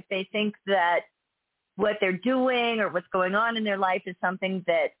squirrely if they think that what they're doing or what's going on in their life is something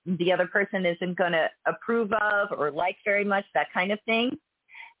that the other person isn't going to approve of or like very much, that kind of thing.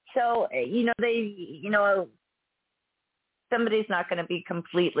 So, somebody's not going to be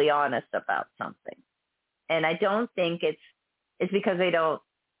completely honest about something. And I don't think it's because they don't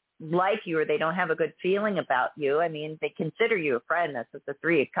like you or they don't have a good feeling about you. I mean, they consider you a friend. That's what the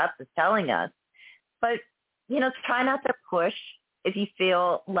Three of Cups is telling us. But, try not to push if you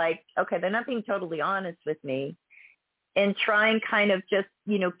feel like, okay, they're not being totally honest with me, and try and kind of just,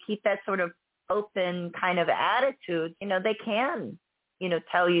 keep that sort of open kind of attitude. They can,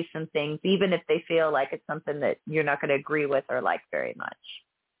 tell you some things, even if they feel like it's something that you're not going to agree with or like very much.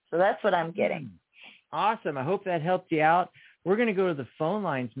 So that's what I'm getting. Awesome. I hope that helped you out. We're going to go to the phone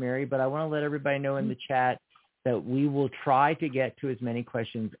lines, Mary, but I want to let everybody know in the chat that we will try to get to as many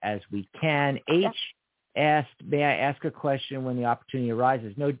questions as we can. H asked, may I ask a question when the opportunity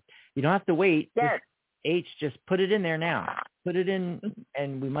arises? No, you don't have to wait. Yes. H, just put it in there now. Put it in,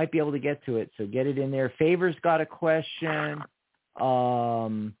 and we might be able to get to it. So get it in there. Favor's got a question.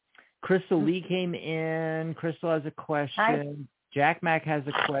 Crystal Lee came in. Crystal has a question. Hi. Jack Mack has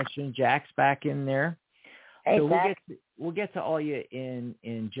a question. Jack's back in there. Hey, so Jack. we'll get to all you in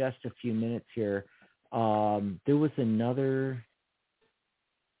just a few minutes here. There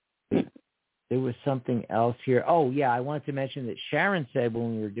was something else here. Oh, yeah, I wanted to mention that Sharon said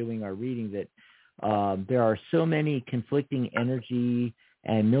when we were doing our reading that there are so many conflicting energy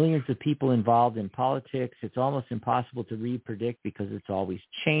and millions of people involved in politics. It's almost impossible to predict because it's always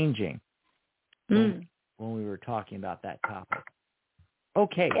changing. When we were talking about that topic.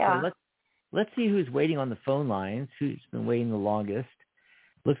 Okay, so let's see who's waiting on the phone lines, who's been waiting the longest.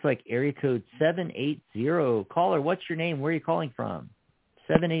 Looks like area code 780. Caller, what's your name? Where are you calling from?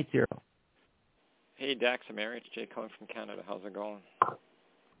 780. Hey, Dax and Mary. It's Jay calling from Canada. How's it going?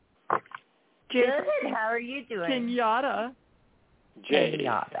 Good. How are you doing? Kenyatta. Jay.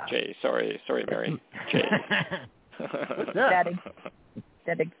 Kenyatta. Jay. Sorry, Mary. Jay. What's up?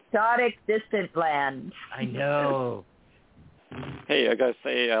 That exotic, distant land. I know. Hey, I gotta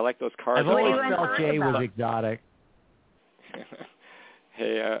say, I like those cards. I've always felt Jay was exotic.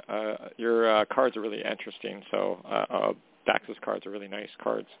 Hey, your cards are really interesting. So, Dax's cards are really nice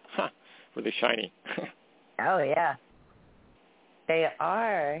cards. Really shiny. Oh yeah, they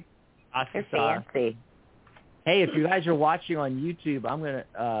are. They're fancy. Hey, if you guys are watching on YouTube, I'm gonna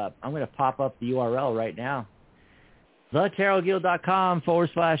pop up the URL right now.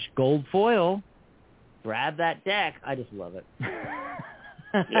 thetarotguild.com/gold foil. Grab that deck. I just love it.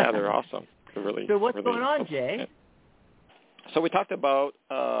 Yeah, they're awesome. They're really. So what's really going on, awesome. Jay? So we talked about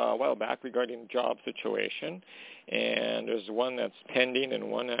a while back regarding job situation, and there's one that's pending, and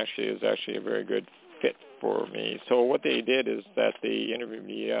one is actually a very good fit for me. So what they did is that they interviewed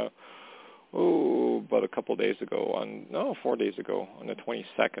me about a couple of days ago 4 days ago on the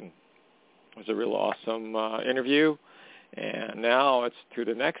 22nd. It was a real awesome interview, and now it's to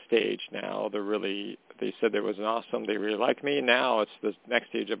the next stage. Now they said there was an awesome. They really like me. Now it's the next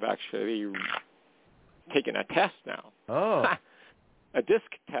stage of actually taking a test now. Oh. A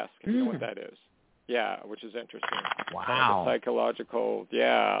disc test, if you know what that is. Yeah, which is interesting. Wow. Kind of a psychological,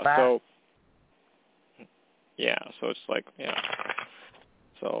 yeah. Wow. So it's like, yeah.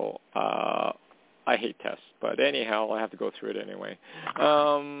 So I hate tests, but anyhow, I have to go through it anyway.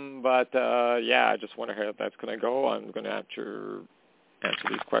 I just wonder how that's going to go. I'm going to answer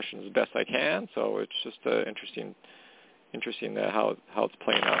these questions as best I can. So it's just interesting how it's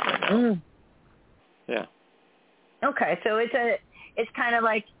playing out right now. Yeah. Okay, so it's kind of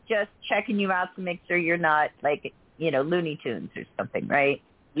like just checking you out to make sure you're not like, Looney Tunes or something, right?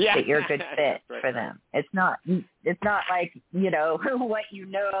 Yeah. That you're a good fit right, for them. It's not like, what you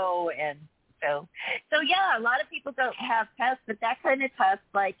know. And so yeah, a lot of people don't have tests, but that kind of test,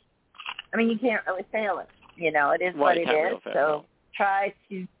 like, I mean, you can't really fail it. It is what it is. So try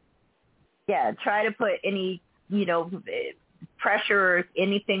to put any, pressure or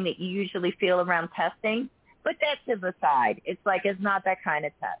anything that you usually feel around testing, put that to the side. It's like, it's not that kind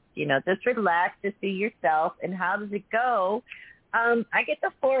of test. Just relax, just be yourself. And how does it go? I get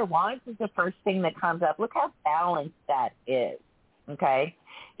the 4 of Wands is the first thing that comes up. Look how balanced that is. Okay.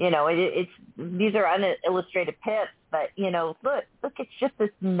 It's these are unillustrated pips, but, look, it's just this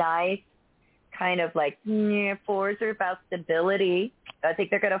nice kind of like, 4s are about stability. I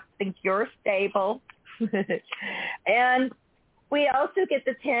think they're going to think you're stable. And we also get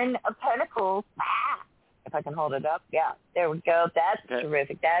the 10 of Pentacles. If I can hold it up. Yeah, there we go. That's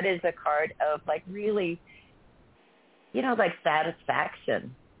terrific. That is a card of like really, like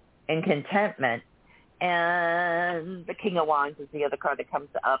satisfaction and contentment. And the King of Wands is the other card that comes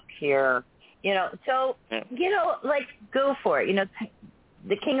up here. So, like go for it.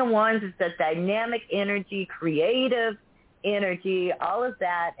 The King of Wands is the dynamic energy, creative energy, all of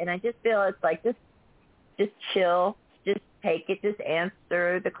that. And I just feel it's like just chill, just take it, just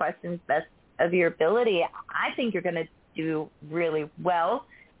answer the questions best of your ability. I think you're going to do really well.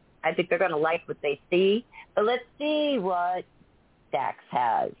 I think they're going to like what they see. But let's see what Dax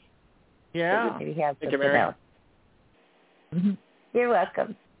has. Yeah. Maybe he has Thank you, something Mary. else. Mm-hmm. You're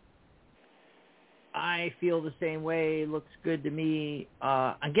welcome. I feel the same way. Looks good to me.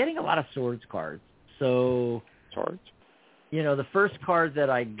 I'm getting a lot of swords cards. So Swords? The first card that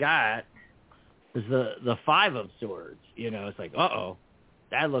I got was the 5 of Swords. It's like,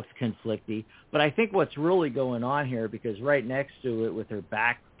 that looks conflicty. But I think what's really going on here, because right next to it with her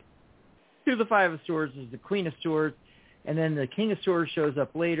back to the 5 of Swords is the Queen of Swords, and then the King of Swords shows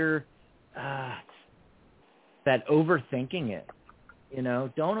up later. That overthinking it.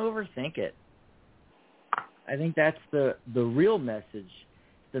 Don't overthink it. I think that's the real message.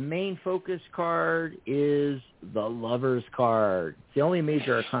 The main focus card is the Lover's card. It's the only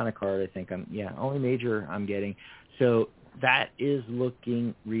major arcana card I think only major I'm getting. So that is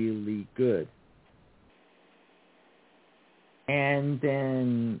looking really good. And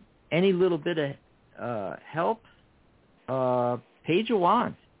then any little bit of help, Page of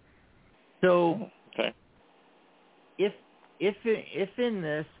Wands. So if in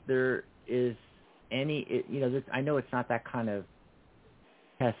this there is any, I know it's not that kind of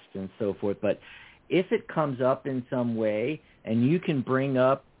tests and so forth. But if it comes up in some way, and you can bring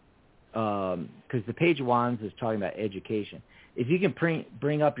up, because the page of wands is talking about education. If you can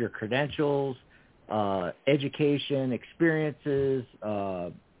bring up your credentials, education, experiences,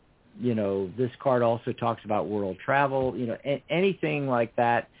 this card also talks about world travel, anything like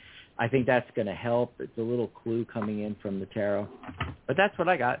that, I think that's going to help. It's a little clue coming in from the tarot. But that's what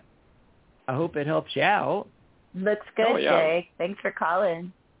I got. I hope it helps you out. Looks good, Jay. Thanks for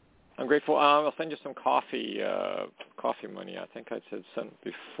calling. I'm grateful. I'll send you some coffee money. I think I said some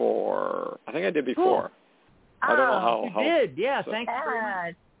before. I think I did before. Cool. I don't know how. You did, yeah. So. Thanks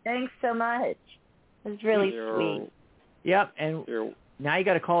Thanks so much. It was really sweet. Yep, and now you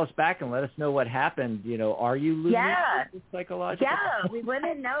got to call us back and let us know what happened. Are you losing psychological? Yeah, we want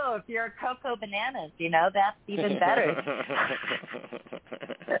to know if you're a Cocoa Bananas. That's even better.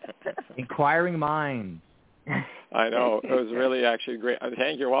 Inquiring minds. I know. It was really actually great.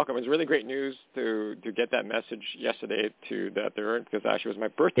 Thank you. You're welcome. It was really great news to get that message yesterday that they earned, because actually it was my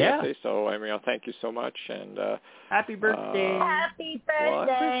birthday yesterday. So, I'll thank you so much. And happy birthday. Happy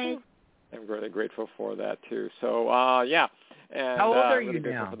birthday. I'm really grateful for that, too. So, yeah. And, how old are really you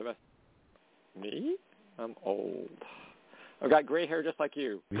now? Me? I'm old. I've got gray hair just like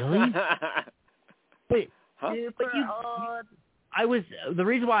you. Really? Wait. Huh? Super old. The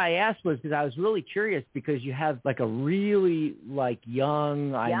reason why I asked was because I was really curious, because you have like a really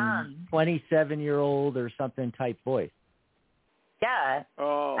young. I'm 27-year-old or something type voice. Yeah.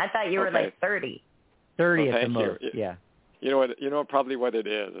 Oh, I thought you were like 30. 30 at the most. Yeah. You know probably what it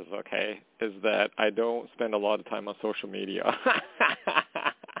is that I don't spend a lot of time on social media.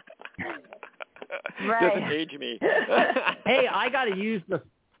 Right. Doesn't age me. Hey, I got to use the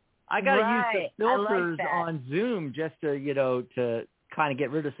filters on Zoom just to, to kind of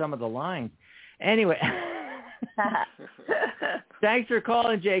get rid of some of the lines. Anyway, thanks for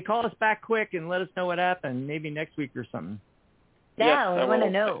calling, Jay. Call us back quick and let us know what happened, maybe next week or something. Yeah, we want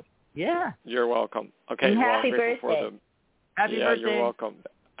to know. Yeah. You're welcome. Okay. And happy I'm grateful birthday. for them. Happy birthday. You're welcome.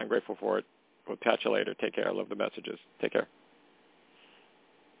 I'm grateful for it. We'll catch you later. Take care. I love the messages. Take care.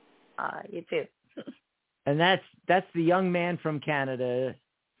 You too. And that's the young man from Canada.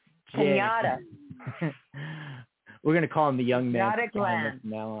 Kenyatta. We're going to call him the young man from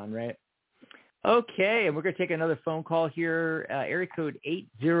now on, right? Okay, and we're going to take another phone call here. Area code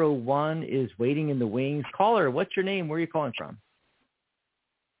 801 is waiting in the wings. Caller, what's your name? Where are you calling from?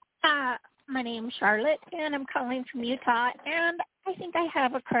 My name's Charlotte, and I'm calling from Utah, and I think I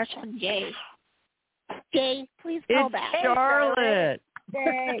have a crush on Jay. Jay, please call back. It's Charlotte.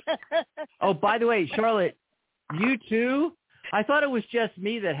 Hey. Oh, by the way, Charlotte, you too? I thought it was just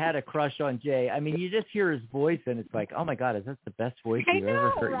me that had a crush on Jay. I mean, you just hear his voice, and it's like, oh, my God, is that the best voice you've ever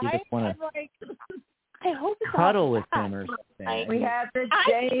heard? Right? You just want to I hope cuddle with him or something. We have the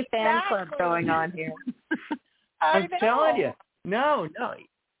Jay fan club going on here. I'm telling you. No.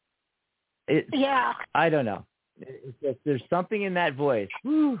 I don't know. It's just, there's something in that voice.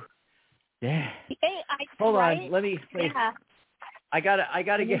 Whew. Yeah. Hold on. Let me. Yeah. I gotta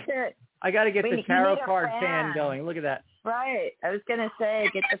get the tarot card fan going. Look at that. Right. I was gonna say,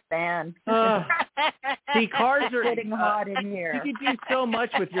 get the fan. See, cards are getting hot in here. You can do so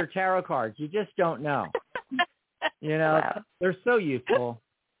much with your tarot cards. You just don't know. They're so useful.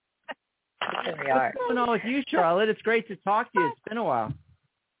 They are. What's going on with you, Charlotte? It's great to talk to you. It's been a while.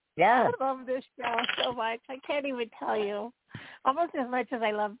 Yeah. I love this show so much. I can't even tell you. Almost as much as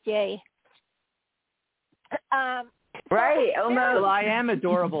I love Jay. Right. Almost. Well, I am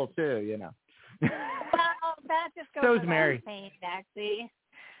adorable too, Well, that just goes So's without Mary. saying, actually.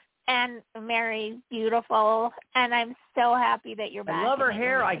 And Mary's beautiful, and I'm so happy that you're back. I love her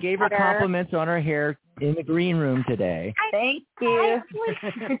hair. I gave her compliments on her hair in the green room today. Thank you.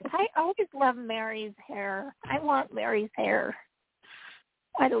 I always love Mary's hair. I want Mary's hair.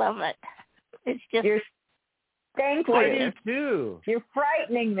 I love it. It's just. Thank you. I do too. You're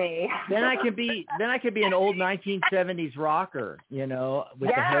frightening me. Then I could be an old 1970s rocker, with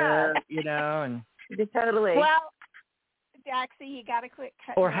the hair, and totally. Well, Jaxie, you got to quit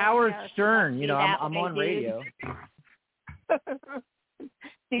cutting. Or Howard Stern, I'm on radio.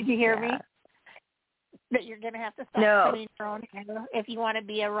 Did you hear me? That you're going to have to stop cutting your own hair if you want to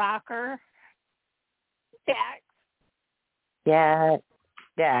be a rocker. Dax. Yeah,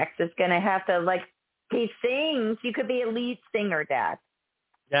 Dax is going to have to he sings. You could be a lead singer, Dax.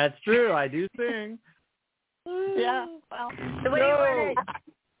 That's true. I do sing. Yeah. Well. So what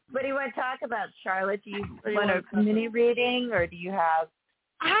do you want to talk about, Charlotte? Do you want a mini reading, or do you have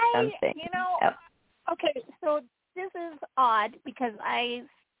something? Okay, so this is odd because I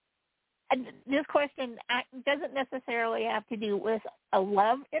this question doesn't necessarily have to do with a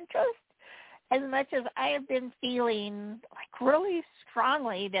love interest as much as I have been feeling like really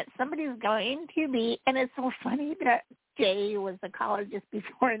strongly that somebody's going to be, and it's so funny that Jay was the caller just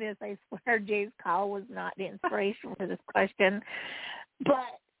before this. I swear Jay's call was not the inspiration for this question.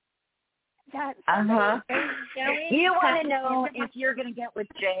 But that you want to know if you're going to get with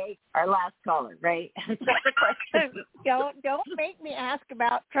Jay, our last caller, right? That's the question. Don't make me ask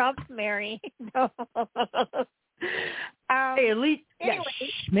about Trump, Mary. Hey, at least, anyway.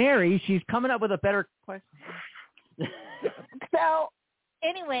 Mary, she's coming up with a better question. So,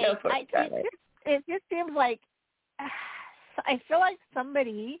 anyway, it just seems like I feel like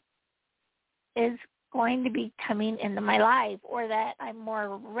somebody is going to be coming into my life, or that I'm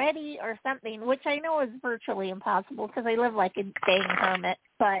more ready or something, which I know is virtually impossible because I live like a dang hermit.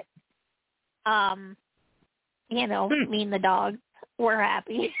 But, me and the dogs, we're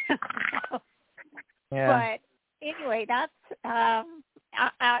happy. Yeah. But anyway, that's I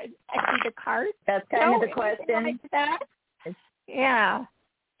see the cards. That's kind of the question. Like that. Yeah,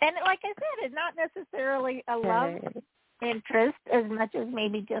 and like I said, it's not necessarily a love interest as much as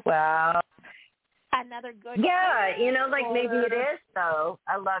maybe just another good. Yeah, like maybe it is though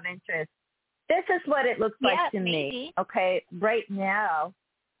a love interest. This is what it looks like to me. Okay, right now,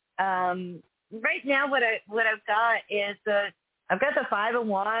 what I've got is I've got the 5 of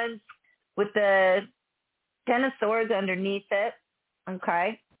Wands with the 10 of Swords underneath it.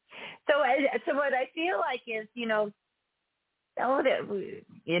 Okay, so what I feel like is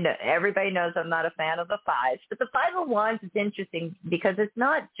everybody knows I'm not a fan of the fives, but the 5 of Wands is interesting because it's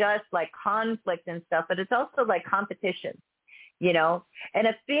not just like conflict and stuff, but it's also like competition, and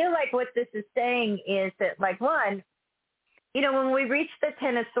I feel like what this is saying is that, like, one, when we reach the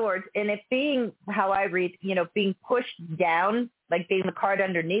 10 of Swords, and it being how I read, being pushed down, like being the card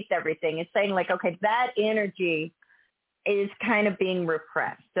underneath everything, it's saying like, okay, that energy is kind of being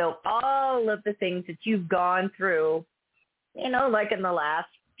repressed. So all of the things that you've gone through, like in the last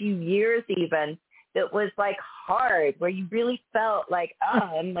few years even, that was like hard, where you really felt like,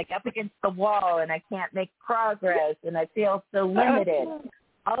 I'm like up against the wall and I can't make progress and I feel so limited.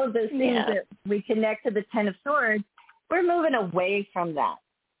 All of those things that we connect to the 10 of Swords, we're moving away from that.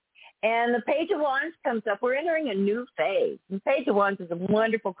 And the Page of Wands comes up. We're entering a new phase. And Page of Wands is a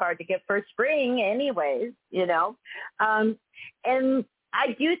wonderful card to get for spring anyways, and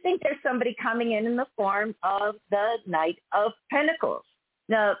I do think there's somebody coming in the form of the Knight of Pentacles.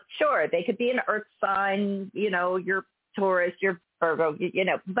 Now, sure, they could be an earth sign, your Taurus, your Virgo,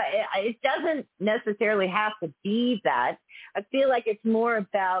 but it doesn't necessarily have to be that. I feel like it's more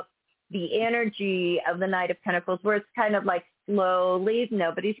about the energy of the Knight of Pentacles, where it's kind of like slowly,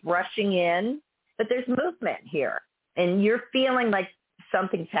 nobody's rushing in, but there's movement here. And you're feeling like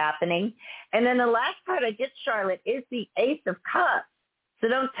something's happening. And then the last card I get, Charlotte, is the Ace of Cups. So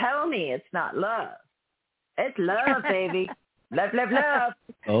don't tell me it's not love. It's love, baby. Love, love, love.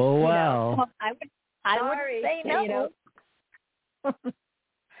 Oh, wow. I would say no.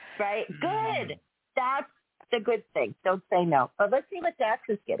 Right? Good. That's the good thing. Don't say no. But let's see what Dax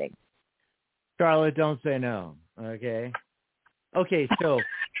is getting. Charlotte, don't say no. Okay. Okay, so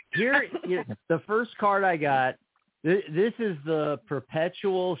here, the first card I got, this is the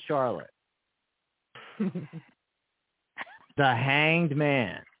perpetual Charlotte. The Hanged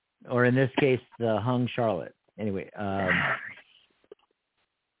Man, or in this case, the Hung Charlotte. Anyway,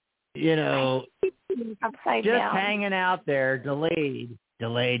 upside just down, hanging out there, delay,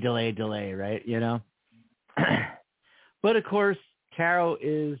 right? But of course, tarot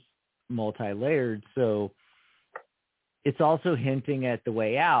is multi-layered, so it's also hinting at the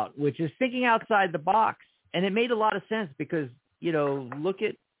way out, which is thinking outside the box. And it made a lot of sense because, look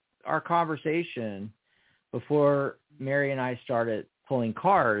at our conversation before Mary and I started pulling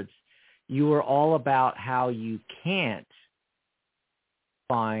cards. You were all about how you can't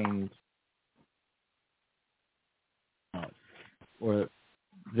find or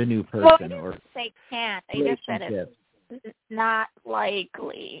the new person, well, or they can't. They just said it's not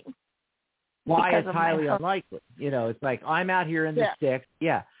likely. Why it's highly unlikely. It's like, I'm out here in the sticks.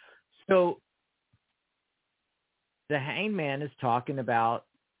 Yeah. So the Hanged Man is talking about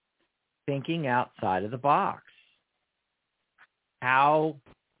thinking outside of the box. How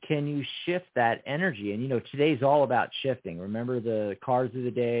can you shift that energy? And, today's all about shifting. Remember the cards of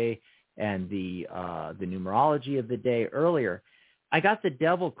the day and the numerology of the day earlier. I got the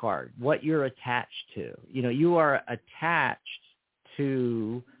Devil card, what you're attached to. You are attached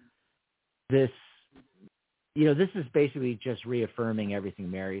to this. This is basically just reaffirming everything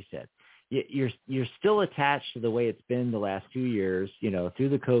Mary said. you're still attached to the way it's been the last 2 years, through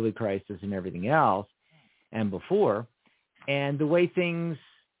the COVID crisis and everything else and before, and the way things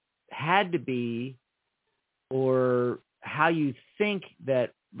had to be, or how you think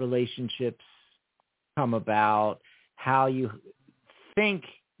that relationships come about, how you think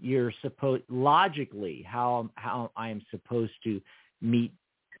you're supposed, logically, how I am supposed to meet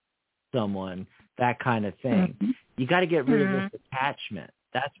someone, that kind of thing. Mm-hmm. You got to get rid of this attachment.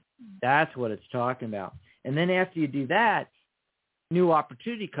 That's what it's talking about. And then after you do that, new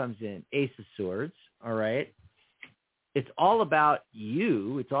opportunity comes in. Ace of Swords, all right? It's all about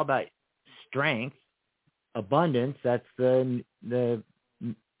you. It's all about strength, abundance. That's the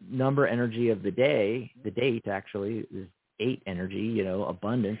number energy of the day. The date, actually, is 8 energy,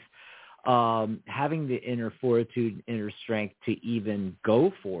 abundance. Having the inner fortitude, inner strength to even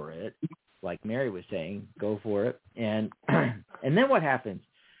go for it, like Mary was saying, go for it. And then what happens?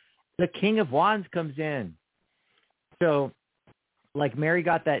 The King of Wands comes in. So like Mary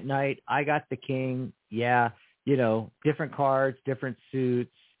got that Knight, I got the King. Yeah, different cards, different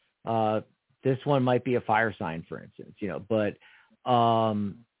suits. This one might be a fire sign, for instance, but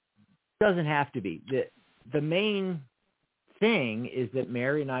doesn't have to be. The main thing is that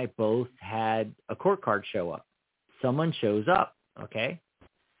Mary and I both had a court card show up. Someone shows up, okay?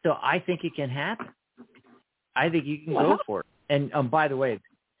 So I think it can happen. I think you can go for it. And by the way,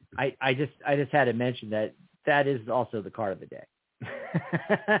 I just had to mention that is also the card of the day.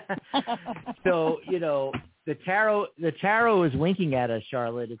 So, the tarot is winking at us,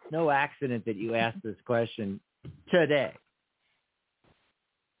 Charlotte. It's no accident that you asked this question today.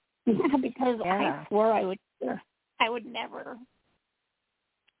 Yeah, because I swore I would never.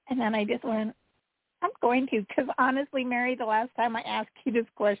 And then I just went, I'm going to, because honestly, Mary, the last time I asked you this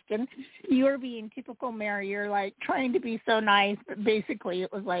question, you were being typical Mary. You're like trying to be so nice, but basically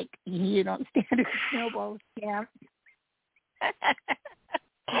it was like, you don't stand a snowball camp.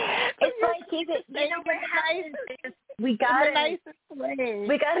 It's like, even, what happens is we got to shift.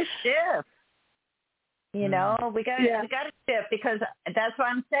 We got to shift, because that's what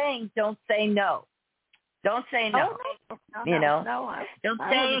I'm saying. Don't say no. Don't say no. Don't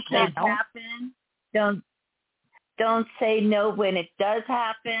say it can't happen. Don't say no when it does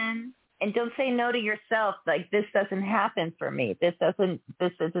happen, and don't say no to yourself. Like, this doesn't happen for me. This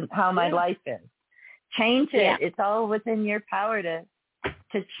isn't how my life is. Change it. Yeah. It's all within your power to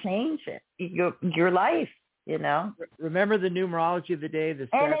change it. Your life. Remember the numerology of the day, the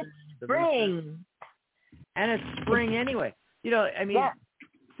 7, and it's spring. And it's spring anyway.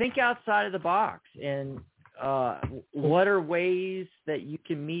 Think outside of the box. And what are ways that you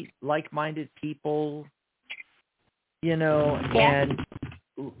can meet like-minded people, and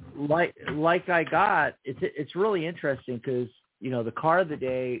like I got, it's really interesting because, the card of the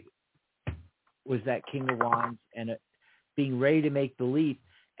day was that King of Wands and being ready to make the leap.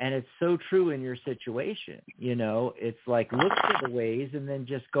 And it's so true in your situation. It's like, look for the ways and then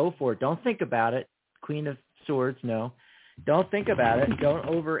just go for it. Don't think about it. Queen of Swords, no. Don't think about it. Don't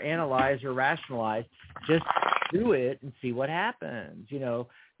overanalyze or rationalize. Just do it and see what happens.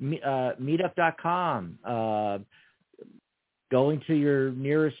 Meetup.com, going to your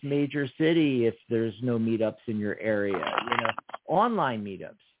nearest major city if there's no meetups in your area, online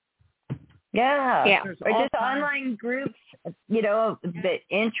meetups. Yeah. Or just online groups, the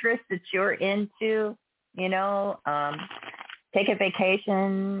interest that you're into, take a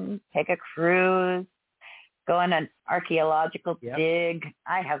vacation, take a cruise, go on an archaeological dig.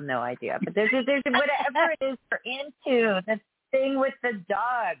 I have no idea. But there's whatever it is you're into, the thing with the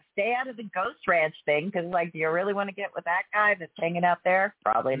dog. Stay out of the ghost ranch thing, because, do you really want to get with that guy that's hanging out there?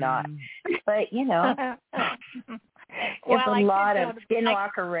 Probably not. But, it's a lot of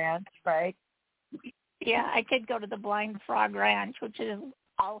Skinwalker Ranch, right? Yeah, I could go to the Blind Frog Ranch, which is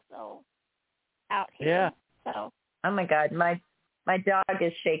also out here. Yeah. So. Oh my God, my dog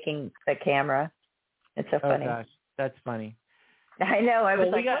is shaking the camera. It's so funny. Oh gosh, that's funny. I know. I was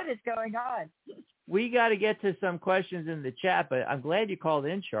what is going on? We got to get to some questions in the chat, but I'm glad you called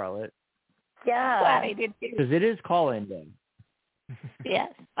in, Charlotte. Yeah, glad I did too. Because it is call-in day.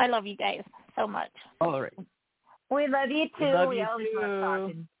 Yes, I love you guys so much. All right. We love you too. We always love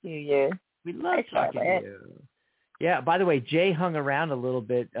talking to you. We love talking to you. Yeah, by the way, Jay hung around a little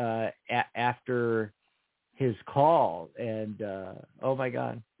bit after his call, and oh my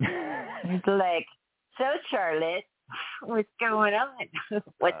God. He's like, so Charlotte, what's going on?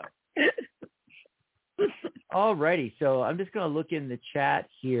 What? All righty, so I'm just going to look in the chat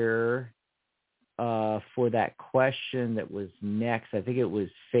here for that question that was next. I think it was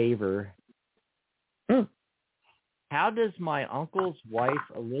favor. how does my uncle's wife,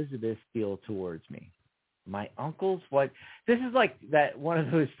 Elizabeth, feel towards me? My uncle's wife. This is like that one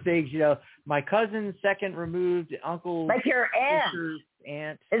of those things, my cousin, second removed, uncle. Like your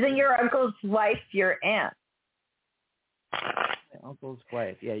aunt. Isn't your uncle's wife your aunt? My uncle's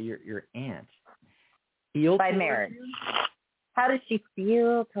wife. Yeah, your aunt. By marriage. How does she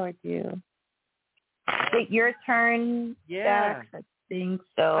feel towards you? Is it your turn? Yeah. Dax? I think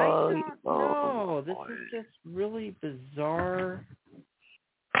so. I don't know. This is just really bizarre.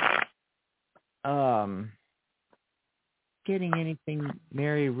 Getting anything,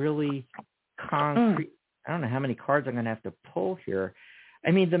 Mary, really concrete. I don't know how many cards I'm going to have to pull here.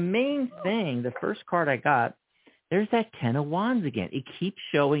 I mean, the main thing, the first card I got, there's that 10 of Wands again. It keeps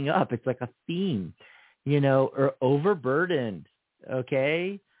showing up. It's like a theme, or overburdened.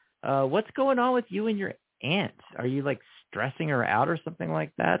 Okay. What's going on with you and your aunt? Are you like stressing her out or something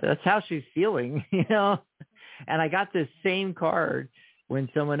like that? That's how she's feeling, And I got this same card when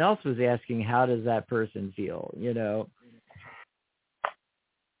someone else was asking, how does that person feel?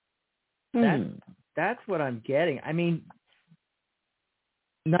 That's what I'm getting. I mean,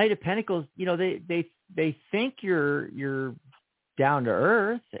 Knight of Pentacles, they think you're down to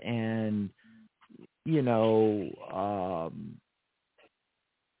earth and,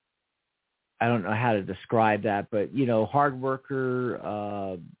 I don't know how to describe that, but, hard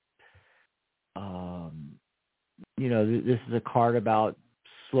worker, this is a card about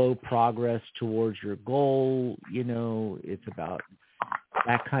slow progress towards your goal. It's about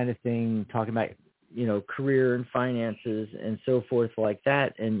that kind of thing, talking about, career and finances and so forth like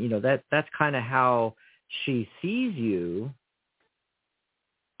that. And, that's kind of how she sees you.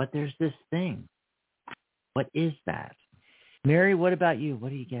 But there's this thing. What is that? Mary, what about you?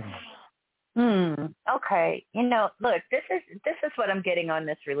 What are you getting? Okay. Look, this is what I'm getting on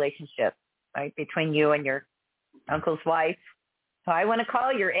this relationship, right, between you and your uncle's wife. So I want to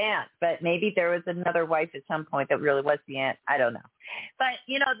call your aunt, but maybe there was another wife at some point that really was the aunt. I don't know. But,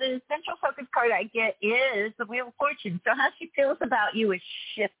 the central focus card I get is the Wheel of Fortune. So how she feels about you is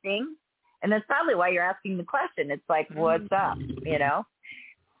shifting. And that's probably why you're asking the question. It's like, what's up,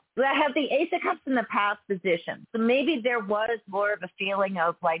 I have the Ace of Cups in the past position. So maybe there was more of a feeling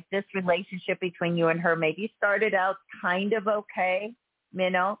of like this relationship between you and her maybe started out kind of okay,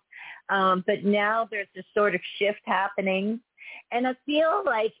 but now there's this sort of shift happening. And I feel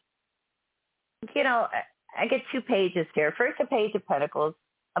like, I get two pages here. First, a Page of Pentacles,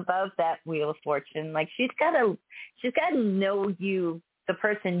 above that Wheel of Fortune. Like she's got to know you, the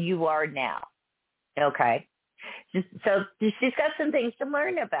person you are now. Okay. So she's got some things to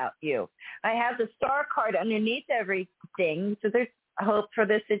learn about you. I have the Star card underneath everything. So there's hope for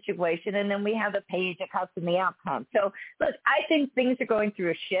this situation. And then we have the Page of Cups and the outcome. So look, I think things are going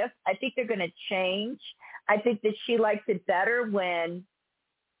through a shift. I think they're going to change. I think that she likes it better when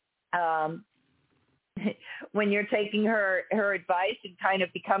you're taking her advice and kind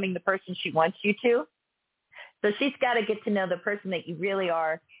of becoming the person she wants you to. So she's got to get to know the person that you really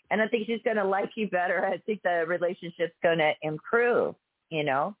are. And I think she's going to like you better. I think the relationship's going to improve,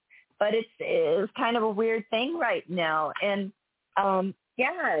 But it's kind of a weird thing right now. And,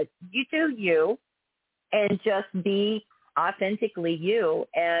 you do you and just be authentically you.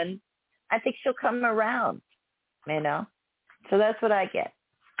 And I think she'll come around, So that's what I get.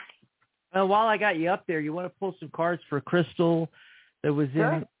 Well, while I got you up there, you want to pull some cards for Crystal that was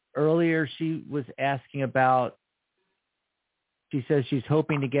in earlier. She was asking about, she says she's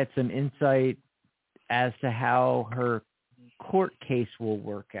hoping to get some insight as to how her court case will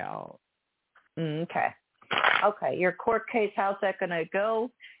work out. Okay. Your court case, how's that going to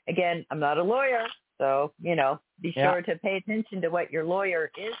go? Again, I'm not a lawyer, so, be sure to pay attention to what your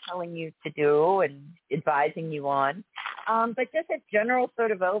lawyer is telling you to do and advising you on. But just a general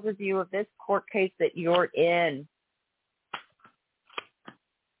sort of overview of this court case that you're in.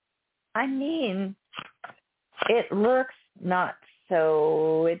 I mean, it looks not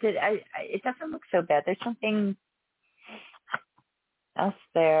so. It doesn't look so bad. There's something else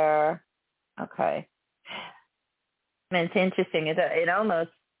there. Okay. I mean, it's interesting. It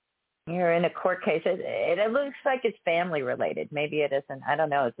almost, you're in a court case. It looks like it's family related. Maybe it isn't. I don't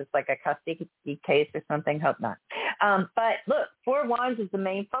know. Is this like a custody case or something? Hope not. But look, 4 of Wands is the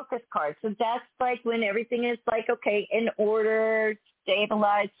main focus card. So that's like when everything is like, okay, in order,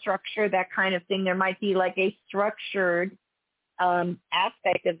 stabilized, structure, that kind of thing. There might be like a structured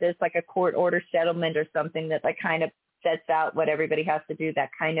aspect of this, like a court order settlement or something that like kind of sets out what everybody has to do,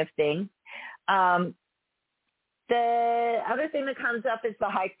 that kind of thing. The other thing that comes up is the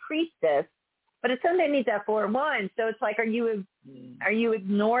High Priestess, but it's underneath that 4 of Wands. So it's like, are you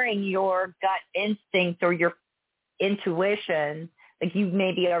ignoring your gut instinct or your intuition, like you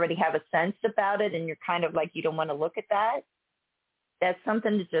maybe already have a sense about it and you're kind of like, you don't want to look at that. That's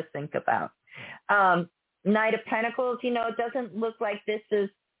something to just think about. Knight of Pentacles, you know, it doesn't look like this is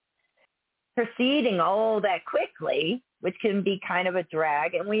proceeding all that quickly, which can be kind of a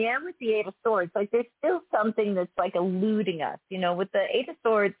drag. And we am with the Eight of Swords. Like there's still something that's like eluding us. You know, with the Eight of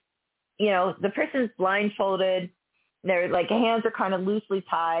Swords, you know, the person's blindfolded. Their like hands are kind of loosely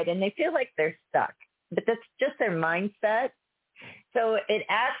tied and they feel like they're stuck. But that's just their mindset. So it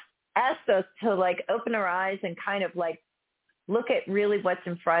asks us to like open our eyes and kind of like look at really what's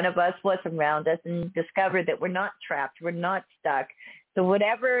in front of us, what's around us, and discover that we're not trapped, we're not stuck. So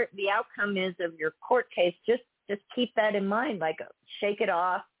whatever the outcome is of your court case, just keep that in mind. Like shake it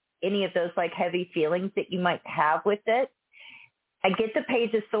off, any of those like heavy feelings that you might have with it. I get the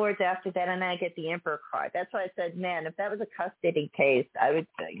Page of Swords after that, and I get the Emperor card. That's why I said, man, if that was a custody case, I would,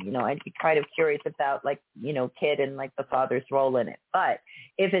 you know, I'd be kind of curious about like, you know, kid and like the father's role in it. But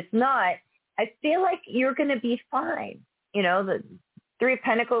if it's not, I feel like you're going to be fine. You know, the Three of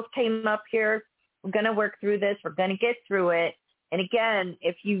Pentacles came up here. We're going to work through this. We're going to get through it. And again,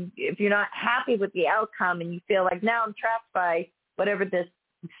 if you're not happy with the outcome and you feel like now I'm trapped by whatever this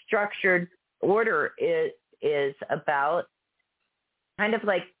structured order is about, kind of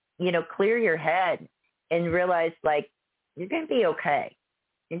like, you know, clear your head and realize like you're going to be okay.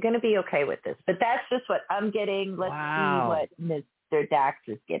 You're going to be okay with this. But that's just what I'm getting. Let's see what Mr. Dax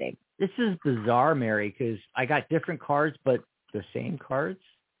is getting. This is bizarre, Mary, because I got different cards, but the same cards.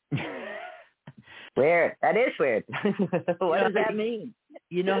 Weird. That is weird. What does that mean?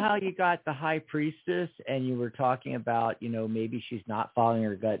 You know how you got the High Priestess and you were talking about, you know, maybe she's not following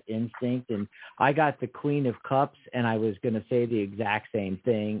her gut instinct. And I got the Queen of Cups and I was going to say the exact same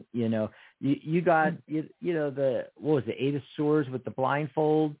thing. You know, you got, you know, what was the Eight of Swords with the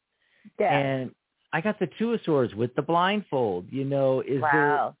blindfold? Yeah. And I got the Two of Swords with the blindfold. You know, is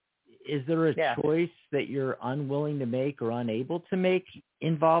there a choice that you're unwilling to make or unable to make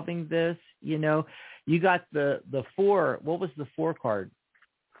involving this? You know, you got the four. What was the four card?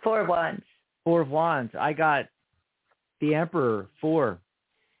 Four of Wands. Four of Wands. I got the Emperor, 4.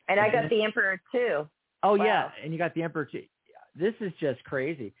 And I got the Emperor, 2. Oh, wow. Yeah. And you got the Emperor, 2. This is just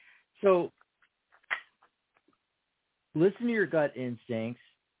crazy. So listen to your gut instincts.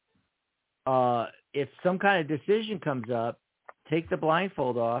 If some kind of decision comes up, take the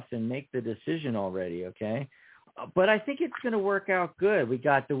blindfold off and make the decision already, okay? But I think it's going to work out good. We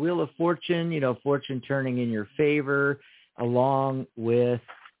got the Wheel of Fortune, you know, fortune turning in your favor, along with,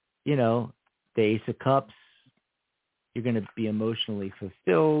 you know, the Ace of Cups. You're going to be emotionally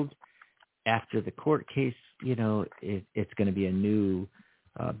fulfilled. After the court case, you know, it's going to be a new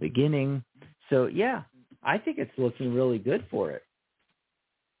beginning. So, yeah, I think it's looking really good for it.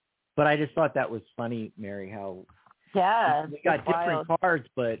 But I just thought that was funny, Mary, how we got different cards,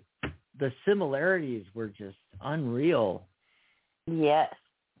 but the similarities were just unreal. Yes.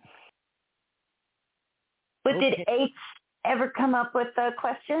 But did H ever come up with a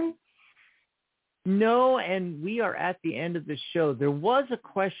question? No, and we are at the end of the show. There was a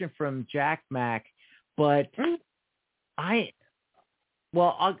question from Jack Mack, but I'll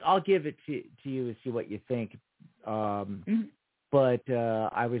give it to you and see what you think. But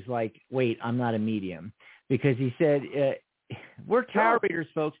I was like, wait, I'm not a medium. Because he said, we're tarot readers,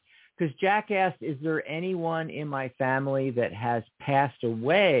 folks. Because Jack asked, is there anyone in my family that has passed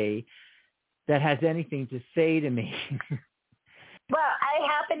away that has anything to say to me? Well, I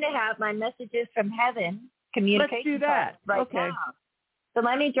happen to have my messages from heaven communication. Let's do that right now. So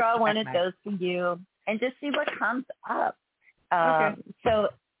let me draw one of those for you and just see what comes up. So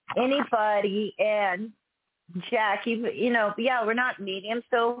anybody, and Jack, you know, we're not mediums,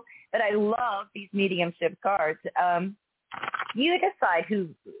 so, but I love these mediumship cards. You decide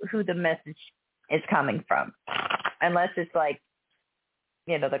who the message is coming from, unless it's like,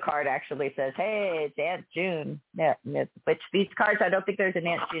 you know, the card actually says, hey, it's Aunt June. Yeah, which these cards, I don't think there's an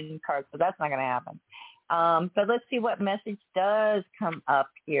Aunt June card, so that's not going to happen. But let's see what message does come up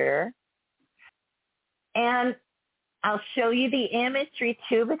here. And I'll show you the imagery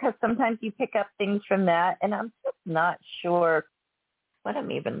too, because sometimes you pick up things from that, and I'm just not sure what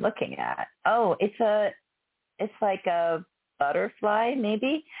I'm even looking at. Oh, it's like a butterfly,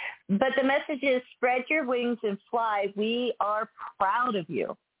 maybe. But the message is, spread your wings and fly. We are proud of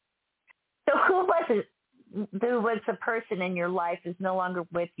you. So who was it? There was a person in your life who's no longer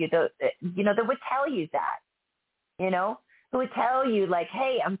with you, that would tell you that, you know, who would tell you like,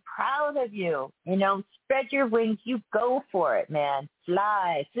 hey, I'm proud of you, you know, spread your wings, you go for it, man.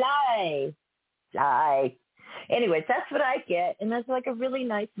 Fly, fly, fly. anyways, that's what I get. And that's like a really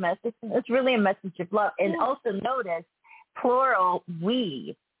nice message. And it's really a message of love. And also notice, plural,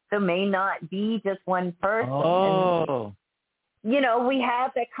 we. So may not be just one person. Oh. And, you know, we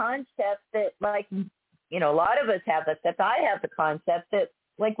have that concept that, like, you know, a lot of us have that, except I have the concept that,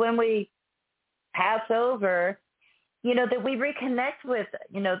 like, when we pass over, you know, that we reconnect with,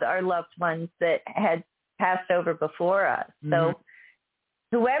 you know, our loved ones that had passed over before us. Mm-hmm. So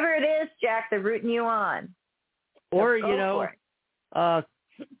whoever it is, Jack, they're rooting you on. Or, you know,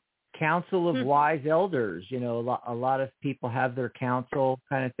 council of wise elders, you know, a lot of people have their council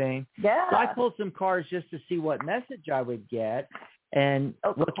kind of thing. Yeah. So I pulled some cards just to see what message I would get. And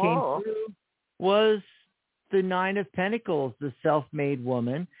what came through was the 9 of Pentacles, the self-made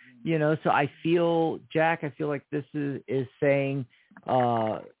woman. You know, so I feel, Jack, I feel like this is saying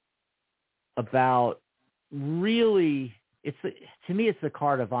about really, to me, it's the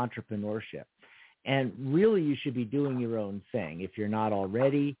card of entrepreneurship. And really, you should be doing your own thing if you're not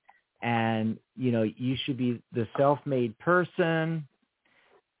already. And, you know, you should be the self-made person.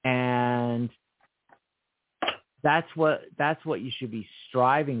 And that's what you should be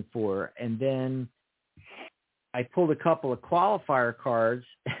striving for. And then I pulled a couple of qualifier cards,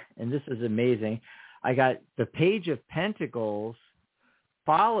 and this is amazing. I got the Page of Pentacles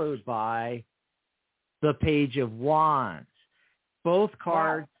followed by the Page of Wands. Both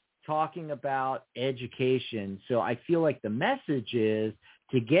cards talking about education. So I feel like the message is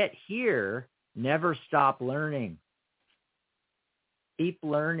to get here, never stop learning. Keep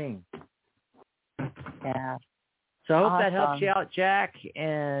learning. Yeah. So I hope that helps you out, Jack.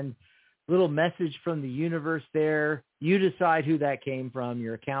 And little message from the universe there. You decide who that came from.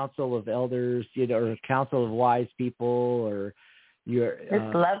 Your council of elders, you know, or council of wise people, or your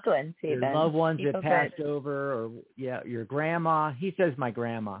loved ones, even your loved ones people that passed over, or your grandma. He says my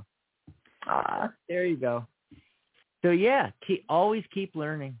grandma. There you go. So always keep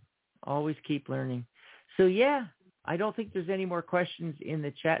learning. Always keep learning. So I don't think there's any more questions in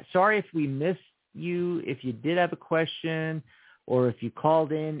the chat. Sorry if we missed you. If you did have a question, or if you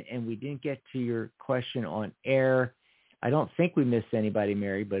called in and we didn't get to your question on air, I don't think we missed anybody,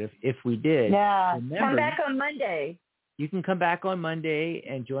 Mary, but if we did, remember, come back on Monday. You can come back on Monday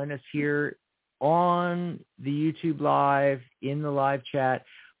and join us here on the YouTube Live, in the live chat.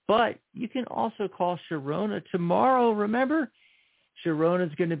 But you can also call Sharona tomorrow. Remember,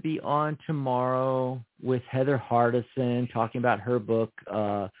 Sharona's going to be on tomorrow with Heather Hardison talking about her book.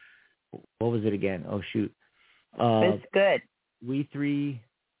 What was it again? Oh, shoot. It's good. We Three.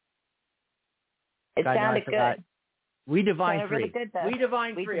 It sounded good. We Divine Three. Really good, we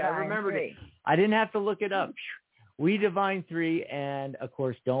Divine Three. I remembered it. I didn't have to look it up. We Divine Three. And, of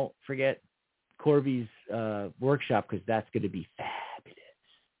course, don't forget Corby's workshop, because that's going to be fabulous.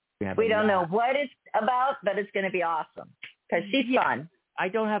 We don't know what it's about, but it's going to be awesome because she's fun. I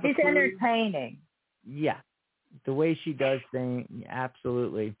don't have a clue. She's entertaining. Yeah. The way she does things,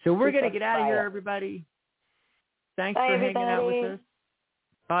 absolutely. So we're going to get out of here, everybody. Thanks for hanging out with us.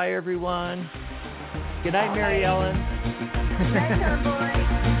 Bye, everyone. Good night, Mary Ellen. Good night,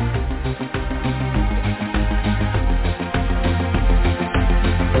 boy.